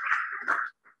us.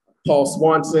 Paul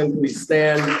Swanson, please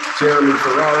stand. Jeremy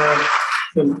Ferrara,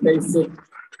 Tim Kasich,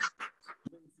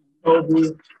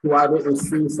 Toby, who I didn't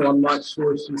see, so I'm not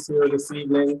sure she's here this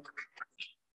evening.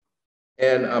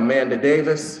 And Amanda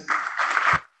Davis.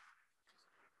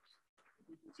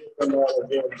 Thank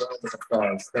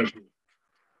you.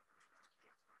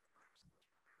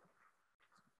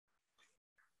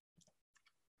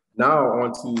 Now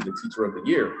on to the Teacher of the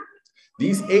Year.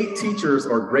 These 8 teachers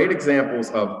are great examples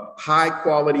of high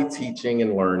quality teaching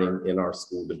and learning in our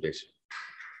school division.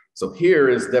 So here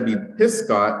is Debbie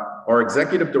Piscott, our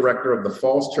Executive Director of the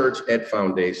Falls Church Ed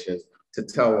Foundation, to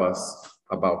tell us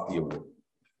about the award.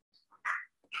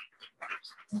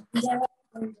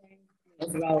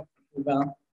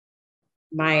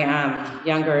 My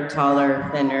younger, taller,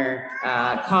 thinner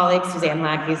colleague, Suzanne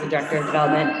Lackey, is the Director of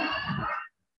Development.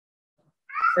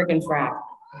 Freaking frack.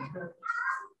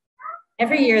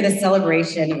 Every year, the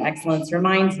celebration of excellence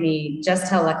reminds me just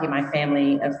how lucky my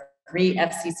family of 3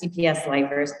 FCCPS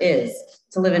lifers is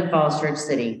to live in Falls Church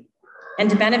City and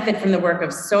to benefit from the work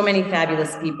of so many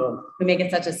fabulous people who make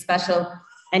it such a special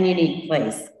and unique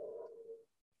place.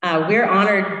 We're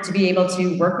honored to be able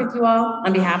to work with you all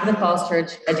on behalf of the Falls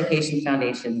Church Education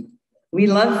Foundation. We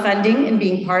love funding and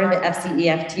being part of the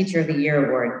FCEF Teacher of the Year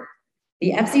Award.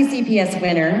 The FCCPS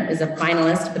winner is a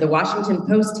finalist for the Washington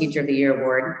Post Teacher of the Year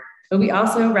Award, but we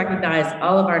also recognize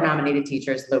all of our nominated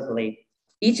teachers locally.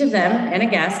 Each of them and a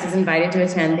guest is invited to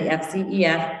attend the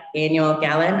FCEF annual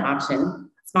Gala and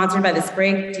auction, sponsored by the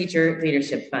Sprague Teacher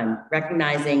Leadership Fund,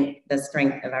 recognizing the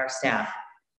strength of our staff.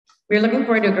 We're looking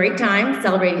forward to a great time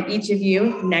celebrating each of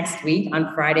you next week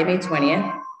on Friday, May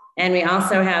 20th. And we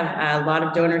also have a lot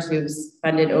of donors who've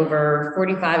funded over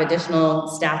 45 additional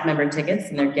staff member tickets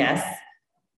and their guests.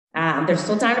 There's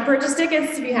still time to purchase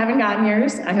tickets if you haven't gotten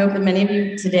yours. I hope that many of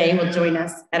you today will join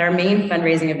us at our main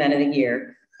fundraising event of the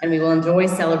year, and we will enjoy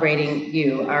celebrating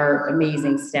you, our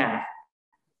amazing staff.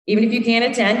 Even if you can't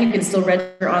attend, you can still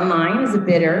register online as a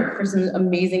bidder for some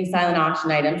amazing silent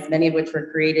auction items, many of which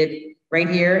were created right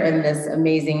here in this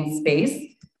amazing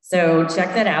space. So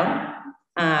check that out.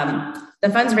 The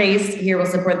funds raised here will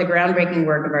support the groundbreaking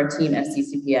work of our team,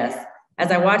 FCCPS. As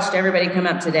I watched everybody come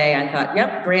up today, I thought,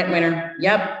 yep, grant winner,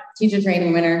 yep, teacher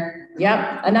training winner,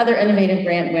 yep, another innovative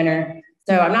grant winner.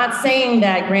 So I'm not saying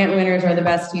that grant winners are the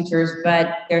best teachers,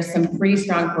 but there's some pretty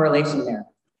strong correlation there.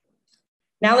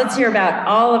 Now let's hear about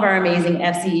all of our amazing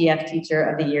FCEF Teacher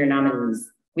of the Year nominees.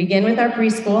 We begin with our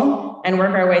preschool and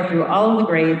work our way through all of the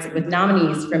grades with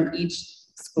nominees from each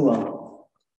school.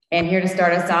 And here to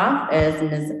start us off is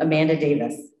Ms. Amanda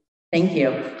Davis. Thank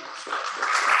you.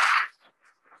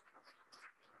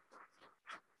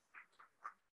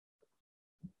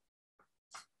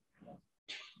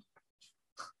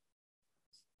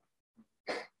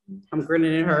 I'm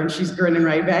grinning at her and she's grinning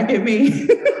right back at me.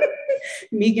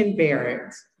 Megan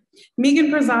Barrett.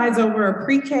 Megan presides over a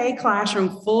pre-K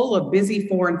classroom full of busy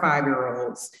 4- and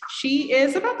 5-year-olds. She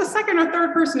is about the second or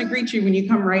third person to greet you when you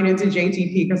come right into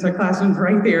JTP because her classroom's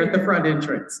right there at the front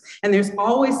entrance. And there's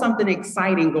always something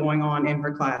exciting going on in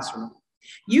her classroom.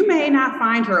 You may not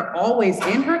find her always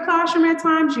in her classroom at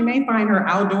times. You may find her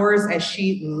outdoors, as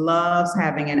she loves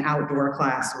having an outdoor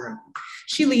classroom.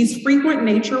 She leads frequent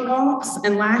nature walks,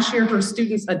 and last year her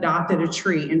students adopted a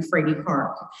tree in Frady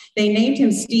Park. They named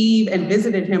him Steve and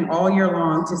visited him all year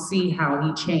long to see how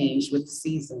he changed with the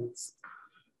seasons.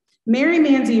 Mary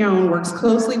Manzione works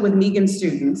closely with Megan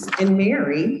students, and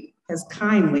Mary has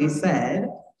kindly said,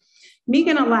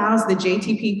 Megan allows the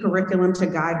JTP curriculum to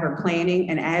guide her planning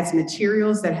and adds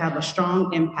materials that have a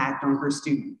strong impact on her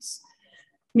students.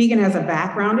 Megan has a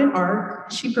background in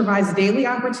art. She provides daily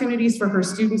opportunities for her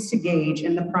students to gauge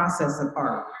in the process of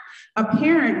art. A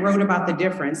parent wrote about the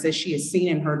difference that she has seen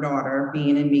in her daughter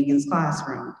being in Megan's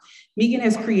classroom. Megan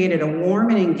has created a warm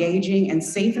and engaging and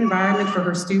safe environment for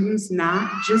her students, not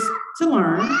just to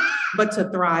learn, but to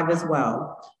thrive as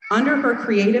well. Under her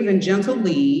creative and gentle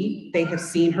lead, they have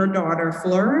seen her daughter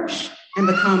flourish and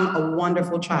become a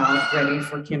wonderful child ready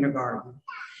for kindergarten.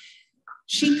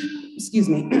 She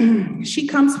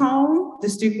comes home, the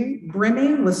student,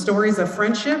 brimming with stories of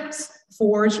friendships,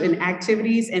 forged in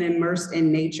activities and immersed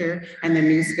in nature and the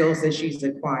new skills that she's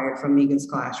acquired from Megan's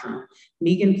classroom.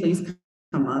 Megan, please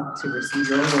come up to receive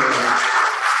your award.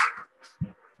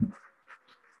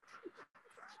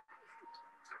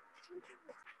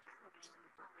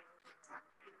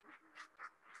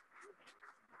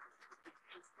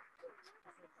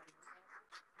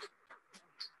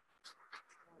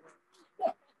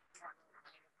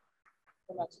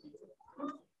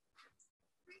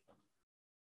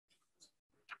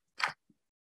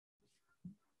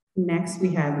 Next,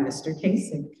 we have Mr.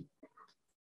 Kasich.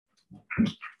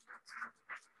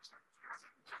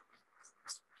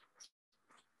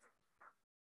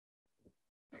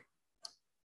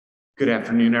 Good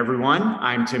afternoon, everyone.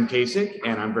 I'm Tim Kasich,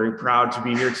 and I'm very proud to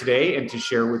be here today and to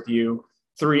share with you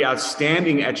 3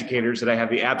 outstanding educators that I have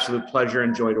the absolute pleasure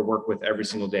and joy to work with every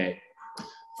single day.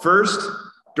 First,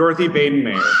 Dorothy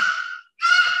Baden-Mayer.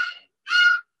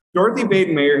 Dorothy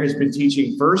Baden-Mayer has been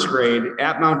teaching first grade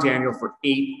at Mount Daniel for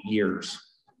 8 years.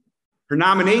 Her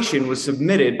nomination was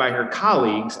submitted by her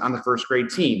colleagues on the first grade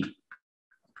team,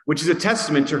 which is a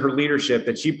testament to her leadership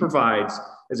that she provides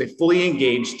as a fully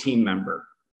engaged team member.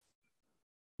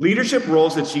 Leadership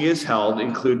roles that she has held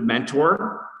include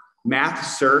mentor, math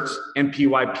cert, and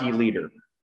PYP leader.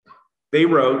 They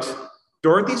wrote,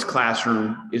 Dorothy's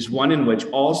classroom is one in which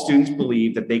all students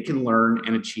believe that they can learn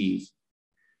and achieve.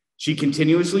 She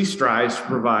continuously strives to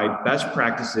provide best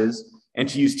practices and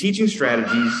to use teaching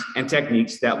strategies and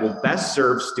techniques that will best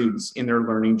serve students in their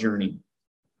learning journey.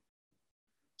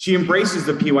 She embraces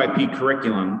the PYP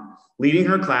curriculum, leading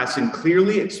her class in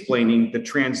clearly explaining the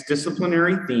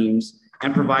transdisciplinary themes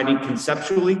and providing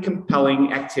conceptually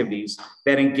compelling activities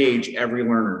that engage every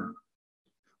learner,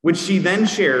 which she then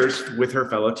shares with her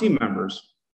fellow team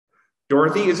members.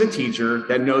 Dorothy is a teacher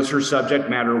that knows her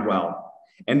subject matter well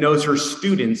and knows her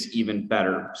students even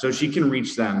better, so she can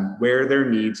reach them where their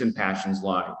needs and passions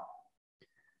lie.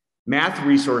 Math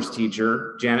resource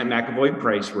teacher Janet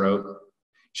McAvoy-Price wrote,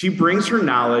 she brings her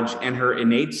knowledge and her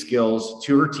innate skills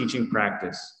to her teaching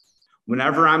practice.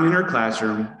 Whenever I'm in her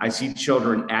classroom, I see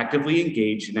children actively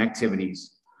engaged in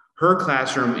activities. Her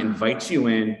classroom invites you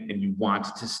in and you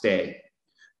want to stay.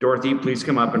 Dorothy, please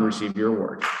come up and receive your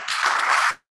award.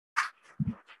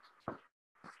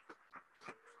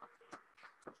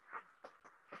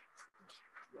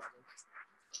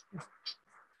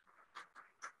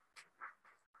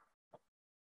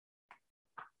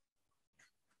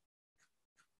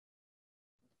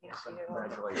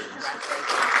 Congratulations.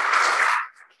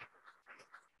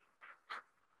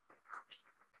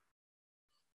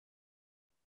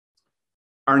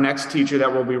 Our next teacher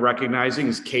that we'll be recognizing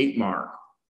is Kate Marr.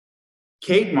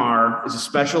 Kate Marr is a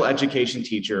special education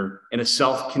teacher in a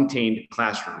self-contained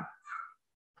classroom.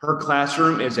 Her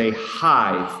classroom is a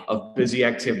hive of busy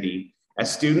activity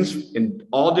as students in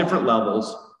all different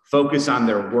levels focus on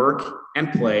their work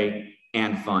and play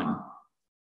and fun.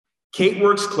 Kate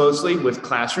works closely with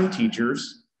classroom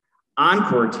teachers,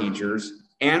 encore teachers,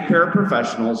 and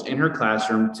paraprofessionals in her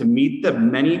classroom to meet the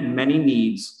many, many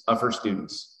needs of her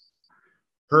students.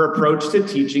 Her approach to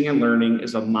teaching and learning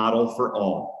is a model for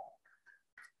all.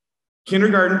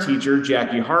 Kindergarten teacher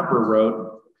Jackie Harper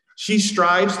wrote, she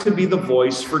strives to be the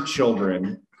voice for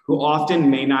children who often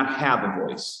may not have a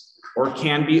voice or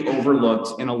can be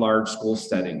overlooked in a large school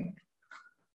setting.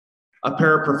 A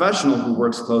paraprofessional who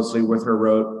works closely with her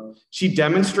wrote, she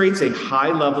demonstrates a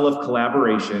high level of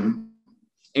collaboration,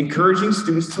 encouraging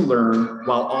students to learn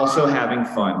while also having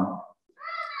fun.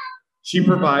 She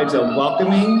provides a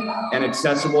welcoming and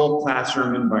accessible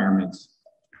classroom environment.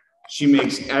 She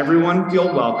makes everyone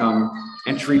feel welcome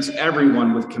and treats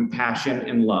everyone with compassion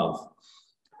and love.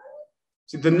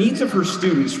 So the needs of her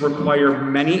students require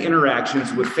many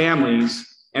interactions with families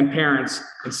and parents,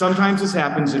 and sometimes this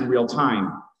happens in real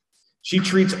time. She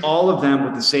treats all of them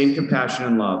with the same compassion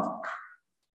and love.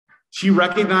 She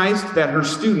recognized that her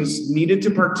students needed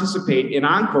to participate in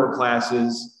encore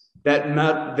classes that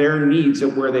met their needs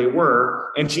at where they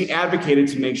were, and she advocated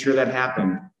to make sure that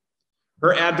happened.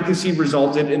 Her advocacy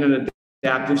resulted in an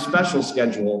adaptive special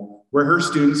schedule where her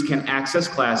students can access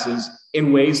classes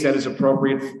in ways that is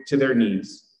appropriate to their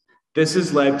needs. This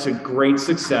has led to great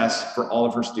success for all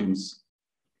of her students.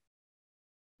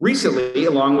 Recently,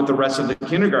 along with the rest of the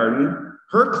kindergarten,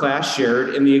 her class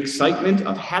shared in the excitement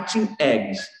of hatching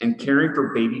eggs and caring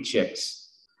for baby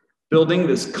chicks, building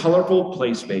this colorful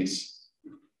play space.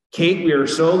 Kate, we are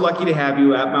so lucky to have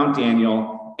you at Mount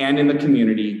Daniel and in the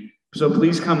community, so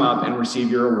please come up and receive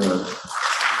your award.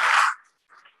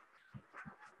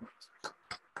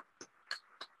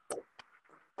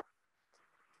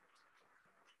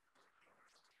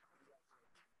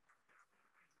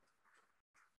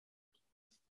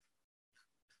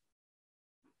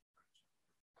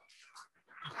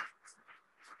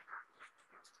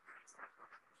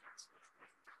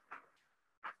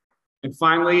 And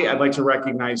finally, I'd like to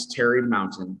recognize Terry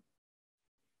Mountain.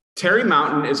 Terry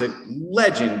Mountain is a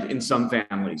legend in some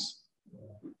families.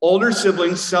 Older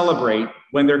siblings celebrate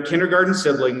when their kindergarten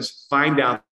siblings find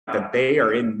out that they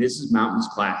are in Mrs. Mountain's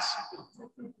class.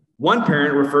 One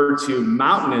parent referred to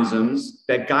Mountanisms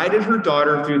that guided her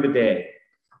daughter through the day.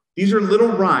 These are little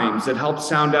rhymes that help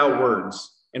sound out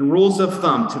words and rules of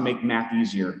thumb to make math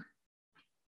easier.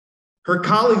 Her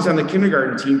colleagues on the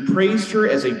kindergarten team praised her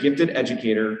as a gifted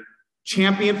educator,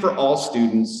 champion for all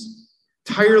students,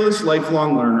 tireless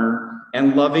lifelong learner,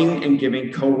 and loving and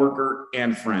giving coworker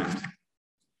and friend.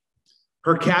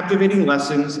 Her captivating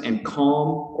lessons and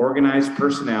calm, organized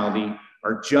personality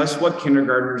are just what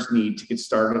kindergartners need to get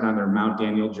started on their Mount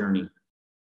Daniel journey.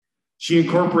 She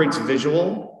incorporates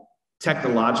visual,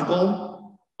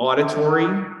 technological, auditory,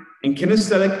 and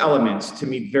kinesthetic elements to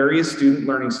meet various student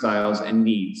learning styles and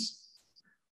needs.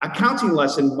 A counting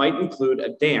lesson might include a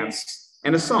dance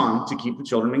and a song to keep the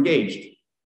children engaged.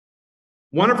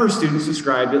 One of her students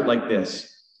described it like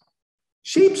this: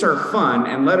 shapes are fun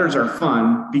and letters are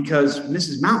fun because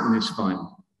Mrs. Mountain is fun.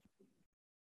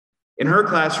 In her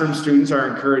classroom, students are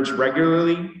encouraged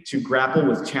regularly to grapple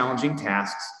with challenging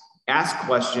tasks, ask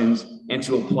questions, and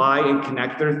to apply and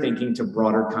connect their thinking to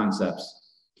broader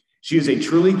concepts. She is a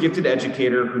truly gifted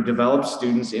educator who develops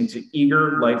students into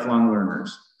eager, lifelong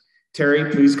learners.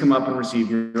 Terry, please come up and receive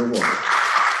your award.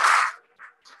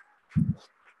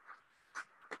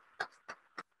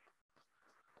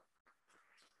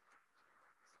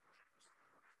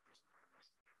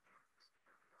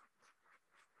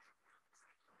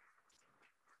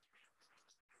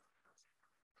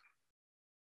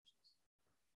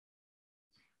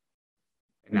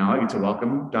 Now I get to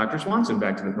welcome Dr. Swanson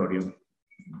back to the podium.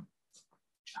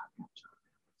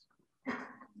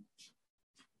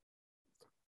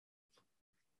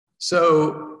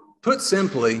 So, put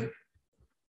simply,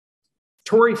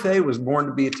 Tori Faye was born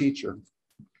to be a teacher.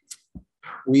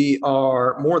 We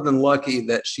are more than lucky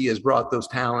that she has brought those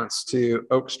talents to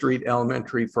Oak Street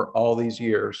Elementary for all these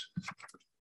years.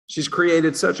 She's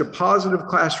created such a positive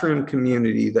classroom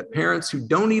community that parents who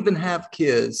don't even have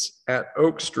kids at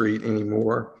Oak Street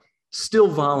anymore still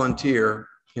volunteer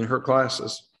in her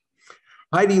classes.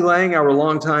 Heidi Lang, our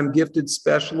longtime gifted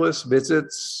specialist,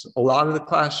 visits a lot of the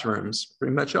classrooms,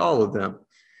 pretty much all of them.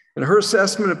 And her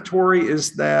assessment of Tori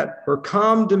is that her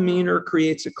calm demeanor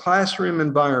creates a classroom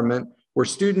environment where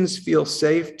students feel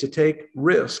safe to take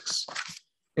risks.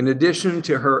 In addition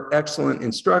to her excellent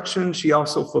instruction, she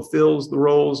also fulfills the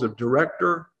roles of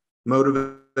director,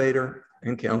 motivator,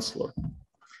 and counselor.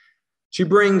 She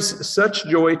brings such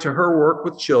joy to her work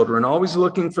with children, always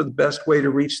looking for the best way to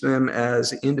reach them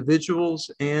as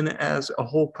individuals and as a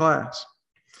whole class.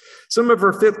 Some of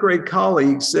her fifth grade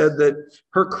colleagues said that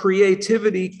her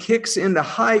creativity kicks into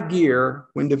high gear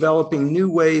when developing new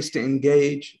ways to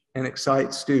engage and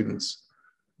excite students.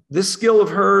 This skill of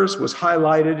hers was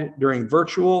highlighted during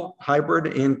virtual,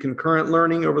 hybrid, and concurrent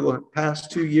learning over the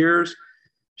past 2 years.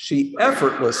 She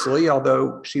effortlessly,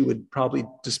 although she would probably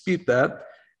dispute that,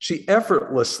 she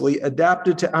effortlessly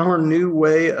adapted to our new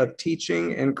way of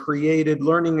teaching and created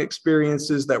learning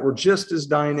experiences that were just as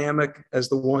dynamic as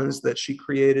the ones that she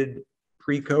created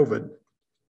pre-COVID.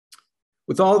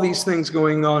 With all these things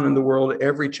going on in the world,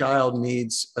 every child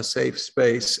needs a safe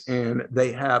space, and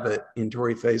they have it in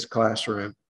Tori Faye's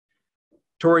classroom.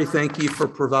 Tori, thank you for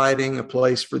providing a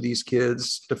place for these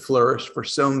kids to flourish for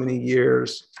so many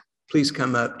years. Please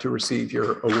come up to receive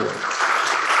your award.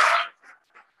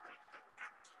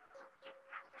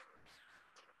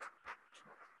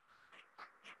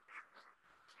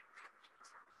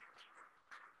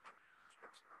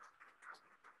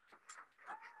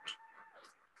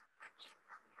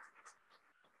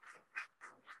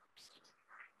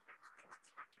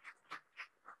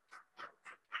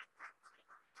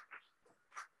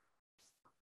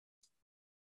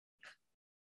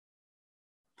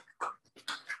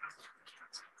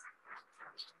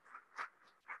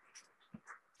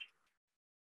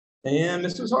 And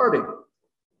Mrs. Hardy.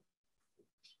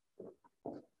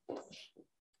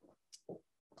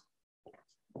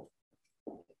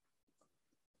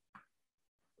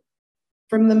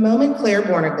 From the moment Claire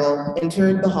Bornigal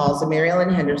entered the halls of Meridian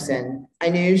and Henderson, I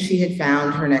knew she had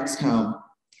found her next home.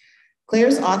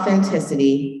 Claire's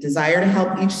authenticity, desire to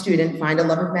help each student find a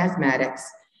love of mathematics,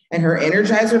 and her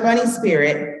Energizer Bunny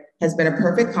spirit has been a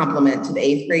perfect complement to the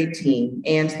 8th grade team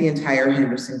and to the entire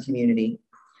Henderson community.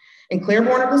 In Claire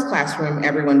Bornigal's classroom,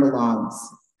 everyone belongs.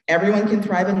 Everyone can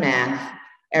thrive in math.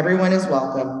 Everyone is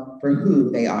welcome for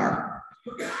who they are.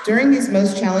 During these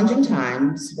most challenging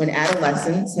times, when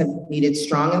adolescents have needed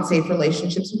strong and safe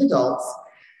relationships with adults,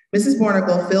 Mrs.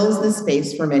 Bornigal fills this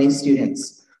space for many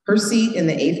students. Her seat in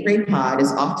the 8th grade pod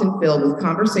is often filled with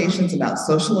conversations about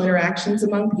social interactions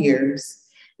among peers,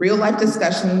 real-life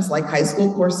discussions like high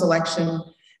school course selection,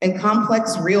 and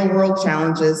complex real-world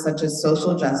challenges such as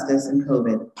social justice and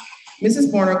COVID.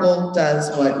 Mrs. Bornigal does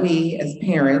what we, as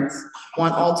parents,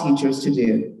 want all teachers to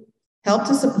do: help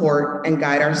to support and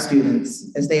guide our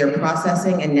students as they are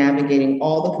processing and navigating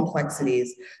all the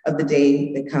complexities of the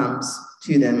day that comes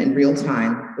to them in real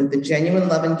time with the genuine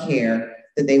love and care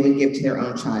that they would give to their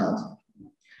own child.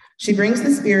 She brings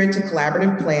the spirit to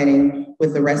collaborative planning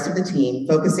with the rest of the team,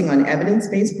 focusing on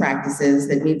evidence-based practices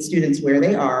that meet students where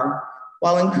they are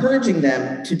while encouraging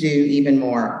them to do even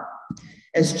more.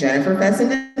 As Jennifer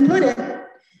Fessenden put it,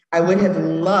 I would have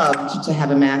loved to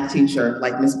have a math teacher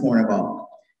like Ms. Bornigal.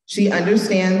 She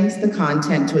understands the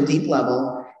content to a deep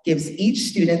level, gives each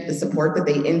student the support that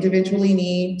they individually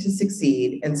need to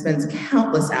succeed, and spends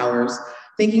countless hours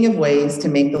thinking of ways to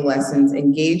make the lessons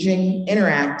engaging,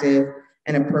 interactive,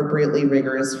 and appropriately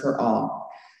rigorous for all.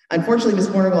 Unfortunately, Ms.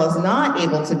 Morel is not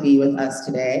able to be with us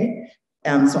today,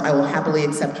 so I will happily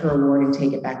accept her award and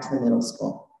take it back to the middle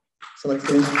school. So let's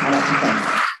give a shout out to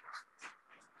them.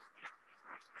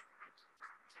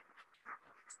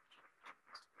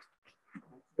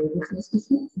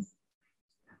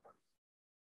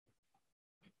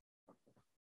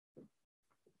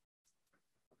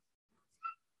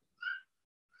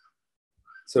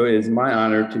 So it is my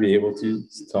honor to be able to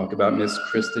talk about Miss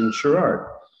Kristen Sherrard.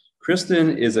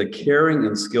 Kristen is a caring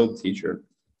and skilled teacher.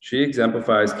 She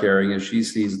exemplifies caring as she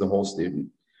sees the whole student.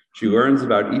 She learns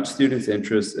about each student's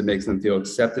interests and makes them feel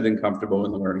accepted and comfortable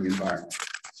in the learning environment.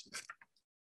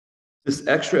 This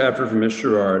extra effort from Ms.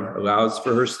 Sherrard allows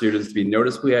for her students to be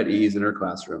noticeably at ease in her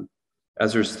classroom.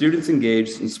 As her students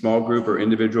engage in small group or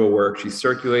individual work, she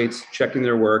circulates, checking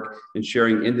their work and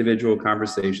sharing individual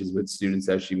conversations with students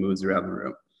as she moves around the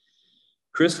room.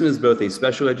 Kristen is both a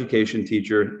special education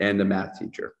teacher and a math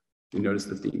teacher. You notice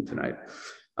the theme tonight,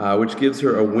 which gives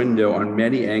her a window on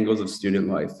many angles of student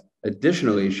life.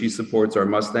 Additionally, she supports our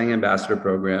Mustang Ambassador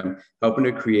program, helping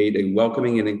to create a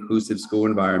welcoming and inclusive school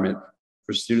environment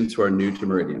for students who are new to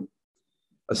Meridian.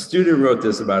 A student wrote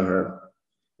this about her.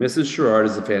 Mrs. Sherrard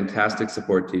is a fantastic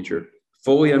support teacher,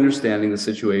 fully understanding the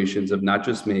situations of not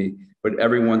just me, but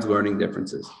everyone's learning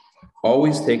differences.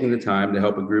 Always taking the time to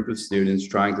help a group of students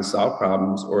trying to solve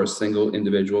problems or a single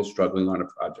individual struggling on a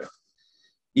project.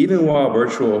 Even while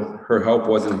virtual, her help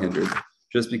wasn't hindered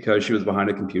just because she was behind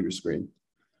a computer screen.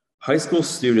 High school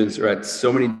students are at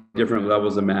so many different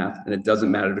levels of math, and it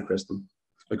doesn't matter to Kristen.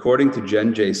 According to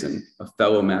Jayson, a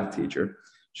fellow math teacher,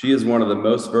 she is one of the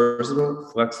most versatile,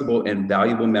 flexible, and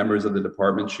valuable members of the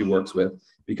department she works with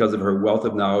because of her wealth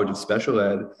of knowledge of special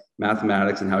ed,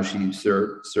 mathematics, and how she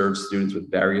serves students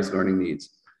with various learning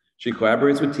needs. She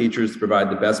collaborates with teachers to provide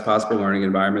the best possible learning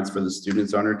environments for the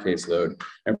students on her caseload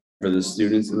and for the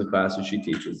students in the classes she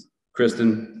teaches.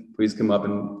 Kristen, please come up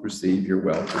and receive your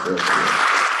well-deserved award.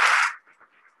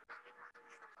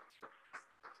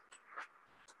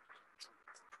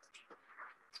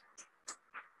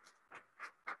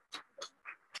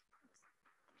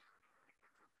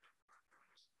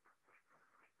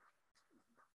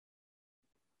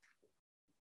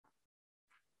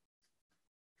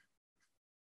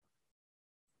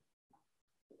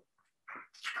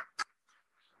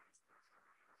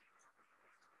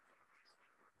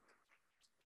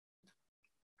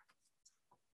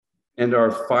 And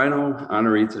our final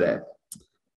honoree today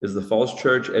is the Falls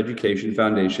Church Education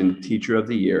Foundation Teacher of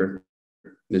the Year,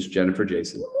 Ms. Jennifer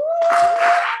Jayson.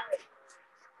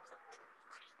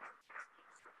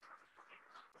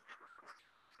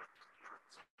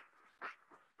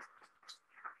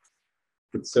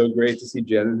 It's so great to see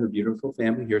Jen and her beautiful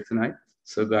family here tonight.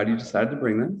 So glad you decided to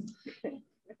bring them.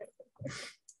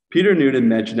 Peter Noonan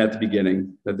mentioned at the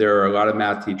beginning that there are a lot of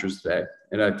math teachers today,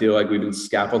 and I feel like we've been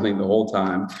scaffolding the whole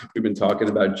time. We've been talking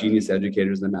about genius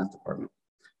educators in the math department.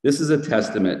 This is a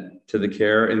testament to the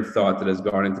care and thought that has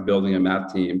gone into building a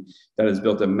math team that has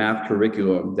built a math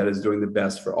curriculum that is doing the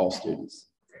best for all students.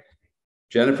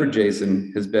 Jennifer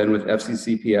Jayson has been with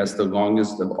FCCPS the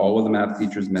longest of all of the math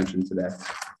teachers mentioned today.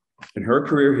 In her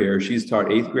career here, she's taught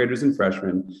 8th graders and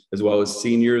freshmen, as well as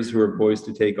seniors who are poised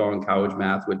to take on college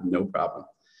math with no problem.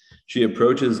 She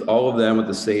approaches all of them with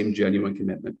the same genuine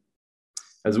commitment.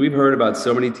 As we've heard about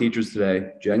so many teachers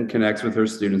today, Jen connects with her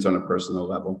students on a personal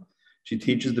level. She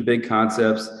teaches the big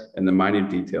concepts and the minute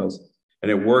details, and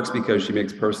it works because she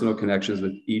makes personal connections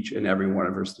with each and every one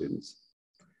of her students.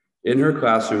 In her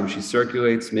classroom, she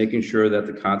circulates, making sure that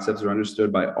the concepts are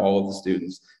understood by all of the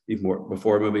students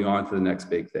before moving on to the next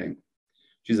big thing.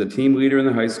 She's a team leader in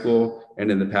the high school,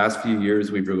 and in the past few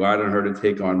years, we've relied on her to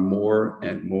take on more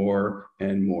and more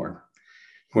and more.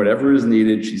 Whatever is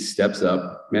needed, she steps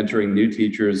up, mentoring new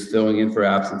teachers, filling in for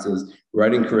absences,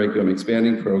 writing curriculum,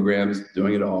 expanding programs,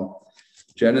 doing it all.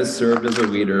 Jen has served as a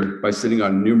leader by sitting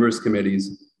on numerous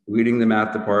committees, leading the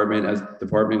math department as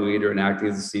department leader and acting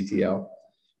as a CTL,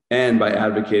 and by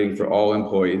advocating for all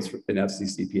employees in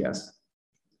FCCPS.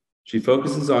 She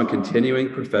focuses on continuing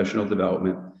professional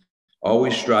development,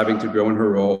 always striving to grow in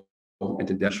her role and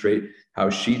to demonstrate how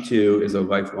she too is a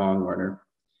lifelong learner.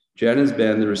 Jen has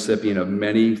been the recipient of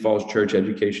many Falls Church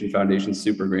Education Foundation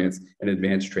super grants and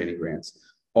advanced training grants,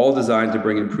 all designed to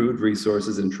bring improved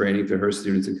resources and training to her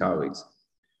students and colleagues.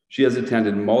 She has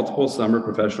attended multiple summer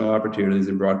professional opportunities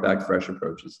and brought back fresh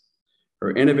approaches.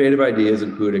 Her innovative ideas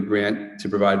include a grant to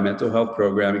provide mental health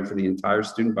programming for the entire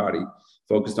student body,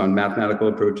 focused on mathematical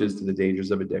approaches to the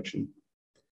dangers of addiction.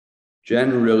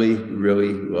 Jen really,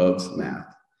 really loves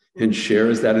math and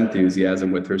shares that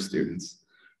enthusiasm with her students.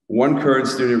 One current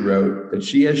student wrote that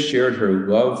she has shared her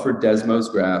love for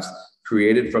Desmos graphs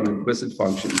created from implicit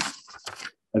functions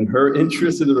and her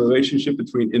interest in the relationship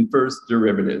between inverse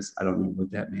derivatives. I don't know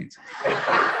what that means.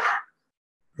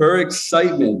 Her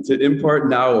excitement to impart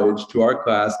knowledge to our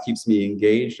class keeps me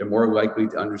engaged and more likely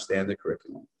to understand the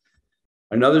curriculum.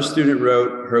 Another student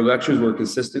wrote, her lectures were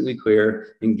consistently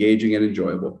clear, engaging, and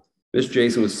enjoyable. Ms.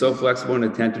 Jayson was so flexible and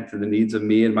attentive to the needs of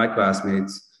me and my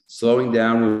classmates, slowing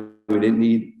down when we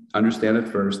didn't understand at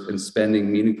first and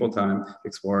spending meaningful time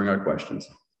exploring our questions.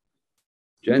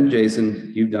 Jen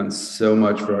Jayson, you've done so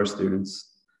much for our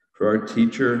students, for our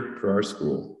teacher, for our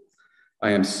school.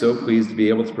 I am so pleased to be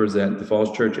able to present the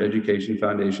Falls Church Education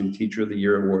Foundation Teacher of the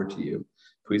Year Award to you.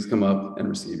 Please come up and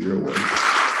receive your award.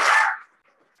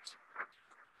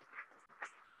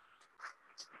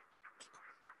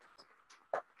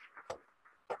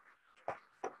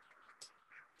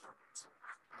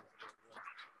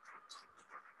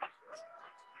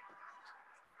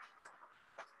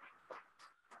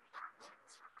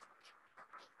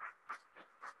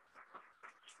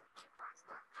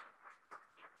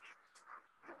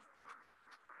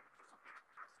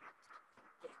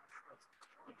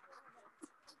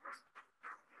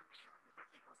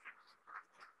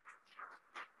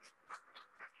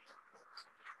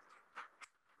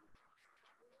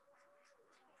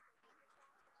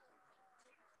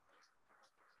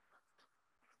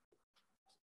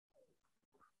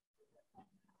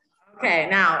 Okay,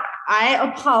 now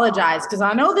I apologize because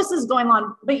I know this is going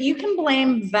on, but you can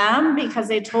blame them because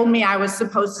they told me I was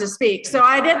supposed to speak. So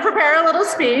I did prepare a little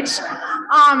speech.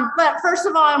 But first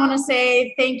of all, I want to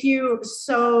say thank you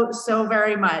so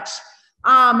very much.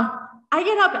 I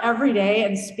get up every day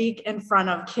and speak in front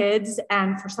of kids,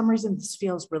 and for some reason this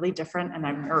feels really different and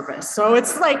I'm nervous. So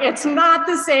it's like, it's not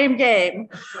the same game.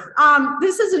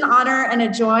 This is an honor and a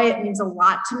joy. It means a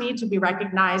lot to me to be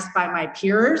recognized by my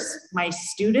peers, my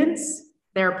students,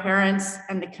 their parents,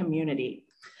 and the community.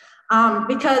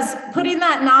 Because putting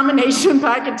that nomination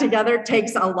packet together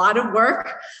takes a lot of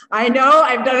work. I know,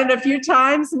 I've done it a few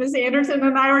times. Ms. Anderson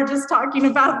and I were just talking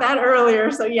about that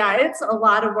earlier. So yeah, it's a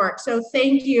lot of work. So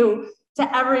thank you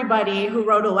to everybody who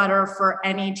wrote a letter for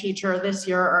any teacher this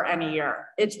year or any year.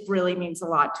 It really means a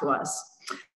lot to us.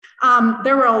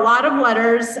 There were a lot of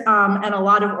letters and a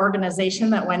lot of organization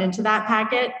that went into that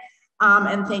packet.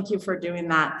 And thank you for doing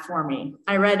that for me.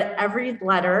 I read every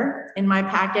letter in my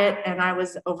packet and I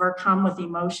was overcome with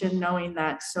emotion knowing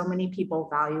that so many people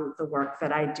value the work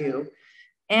that I do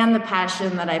and the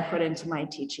passion that I put into my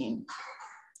teaching.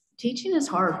 Teaching is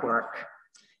hard work.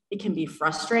 It can be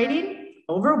frustrating,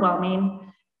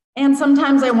 overwhelming, and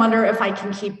sometimes I wonder if I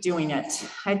can keep doing it.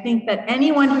 I think that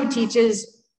anyone who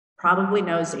teaches probably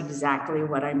knows exactly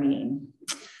what I mean.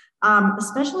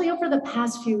 Especially over the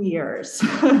past few years.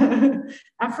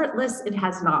 Effortless, it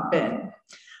has not been.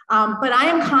 But I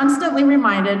am constantly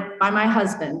reminded by my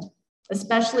husband,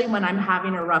 especially when I'm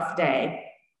having a rough day,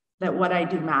 that what I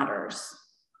do matters.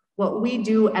 What we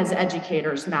do as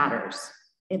educators matters.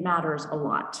 It matters a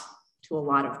lot to a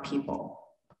lot of people,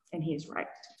 and he's right.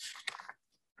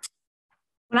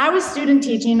 When I was student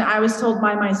teaching, I was told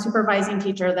by my supervising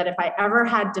teacher that if I ever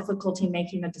had difficulty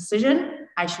making a decision,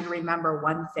 I should remember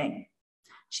one thing.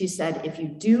 She said, if you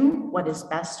do what is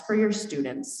best for your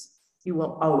students, you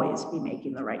will always be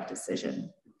making the right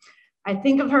decision. I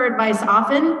think of her advice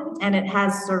often, and it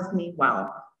has served me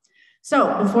well.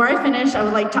 So before I finish, I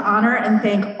would like to honor and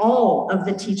thank all of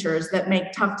the teachers that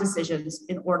make tough decisions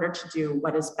in order to do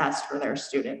what is best for their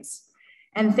students.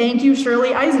 And thank you,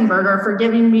 Shirley Eisenberger, for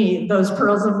giving me those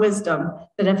pearls of wisdom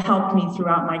that have helped me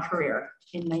throughout my career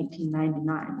in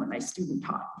 1999 when I student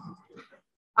taught.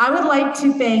 I would like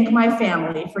to thank my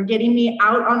family for getting me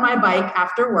out on my bike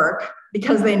after work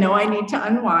because they know I need to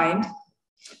unwind.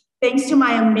 Thanks to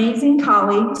my amazing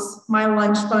colleagues, my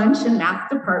lunch bunch and math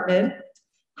department,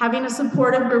 having a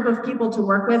supportive group of people to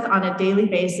work with on a daily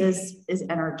basis is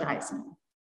energizing.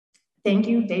 Thank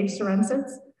you, Dave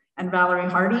Sorensitz and Valerie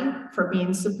Hardy, for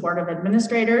being supportive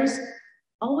administrators,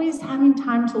 always having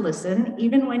time to listen,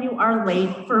 even when you are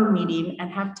late for a meeting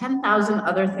and have 10,000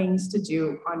 other things to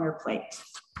do on your plate.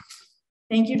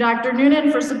 Thank you, Dr.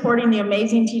 Noonan, for supporting the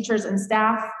amazing teachers and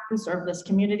staff who serve this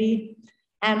community.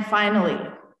 And finally,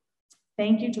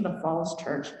 thank you to the Falls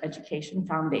Church Education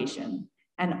Foundation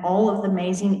and all of the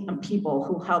amazing people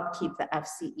who help keep the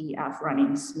FCEF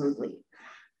running smoothly.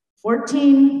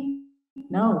 18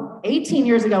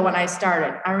 years ago when I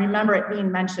started, I remember it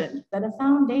being mentioned that a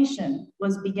foundation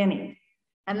was beginning.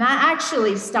 And that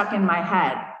actually stuck in my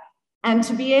head. And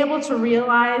to be able to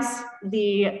realize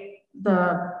the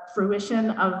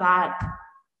fruition of that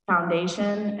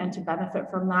foundation and to benefit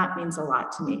from that means a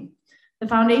lot to me. The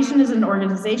foundation is an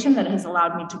organization that has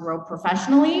allowed me to grow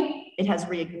professionally. It has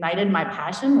reignited my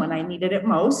passion when I needed it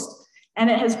most, and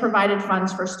it has provided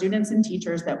funds for students and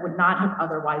teachers that would not have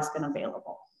otherwise been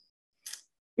available.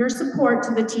 Your support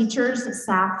to the teachers,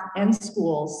 staff, and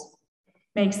schools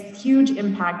makes a huge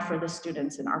impact for the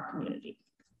students in our community.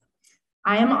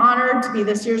 I am honored to be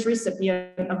this year's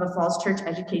recipient of the Falls Church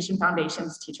Education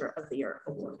Foundation's Teacher of the Year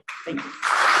Award. Thank you.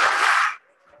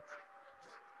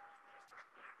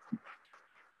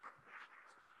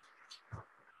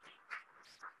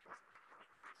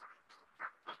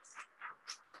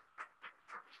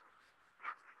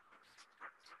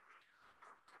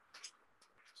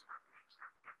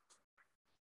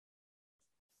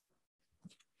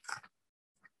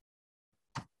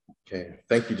 Okay,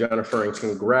 thank you, Jennifer, and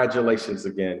congratulations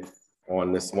again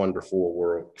on this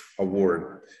wonderful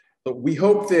award. But we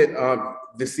hope that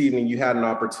this evening you had an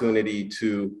opportunity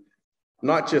to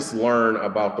not just learn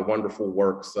about the wonderful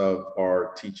works of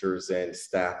our teachers and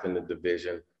staff in the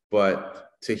division,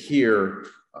 but to hear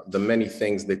the many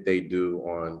things that they do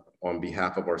on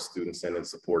behalf of our students and in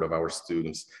support of our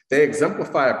students. They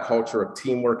exemplify a culture of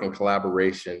teamwork and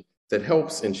collaboration that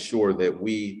helps ensure that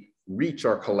we reach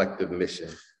our collective mission,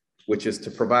 which is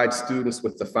to provide students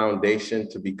with the foundation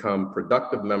to become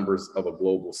productive members of a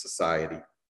global society.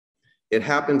 It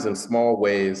happens in small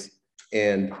ways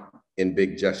and in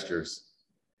big gestures.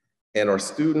 And our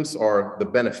students are the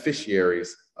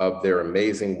beneficiaries of their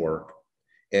amazing work.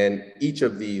 And each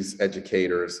of these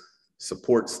educators,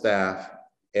 support staff,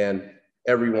 and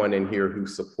everyone in here who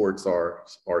supports our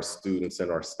students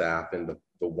and our staff and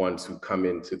the ones who come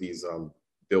into these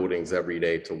buildings every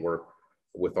day to work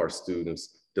with our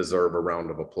students deserve a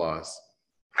round of applause.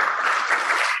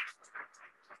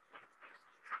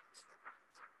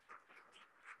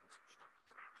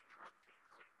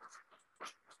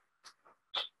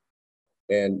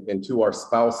 And to our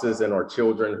spouses and our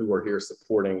children who are here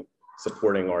supporting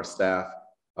our staff,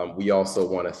 we also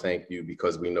want to thank you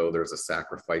because we know there's a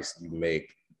sacrifice you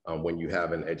make when you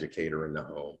have an educator in the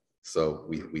home. So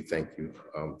we thank you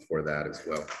for that as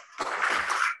well.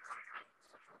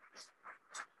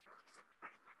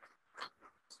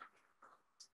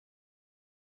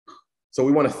 So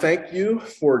we want to thank you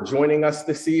for joining us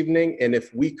this evening. And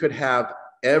if we could have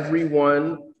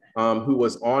everyone who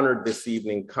was honored this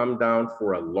evening come down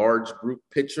for a large group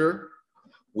picture,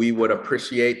 we would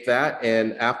appreciate that.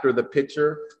 And after the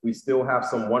picture, we still have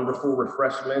some wonderful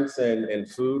refreshments and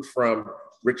food from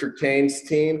Richard Kane's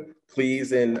team.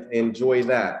 Please enjoy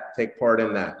that, take part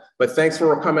in that. But thanks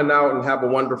for coming out and have a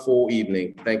wonderful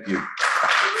evening. Thank you.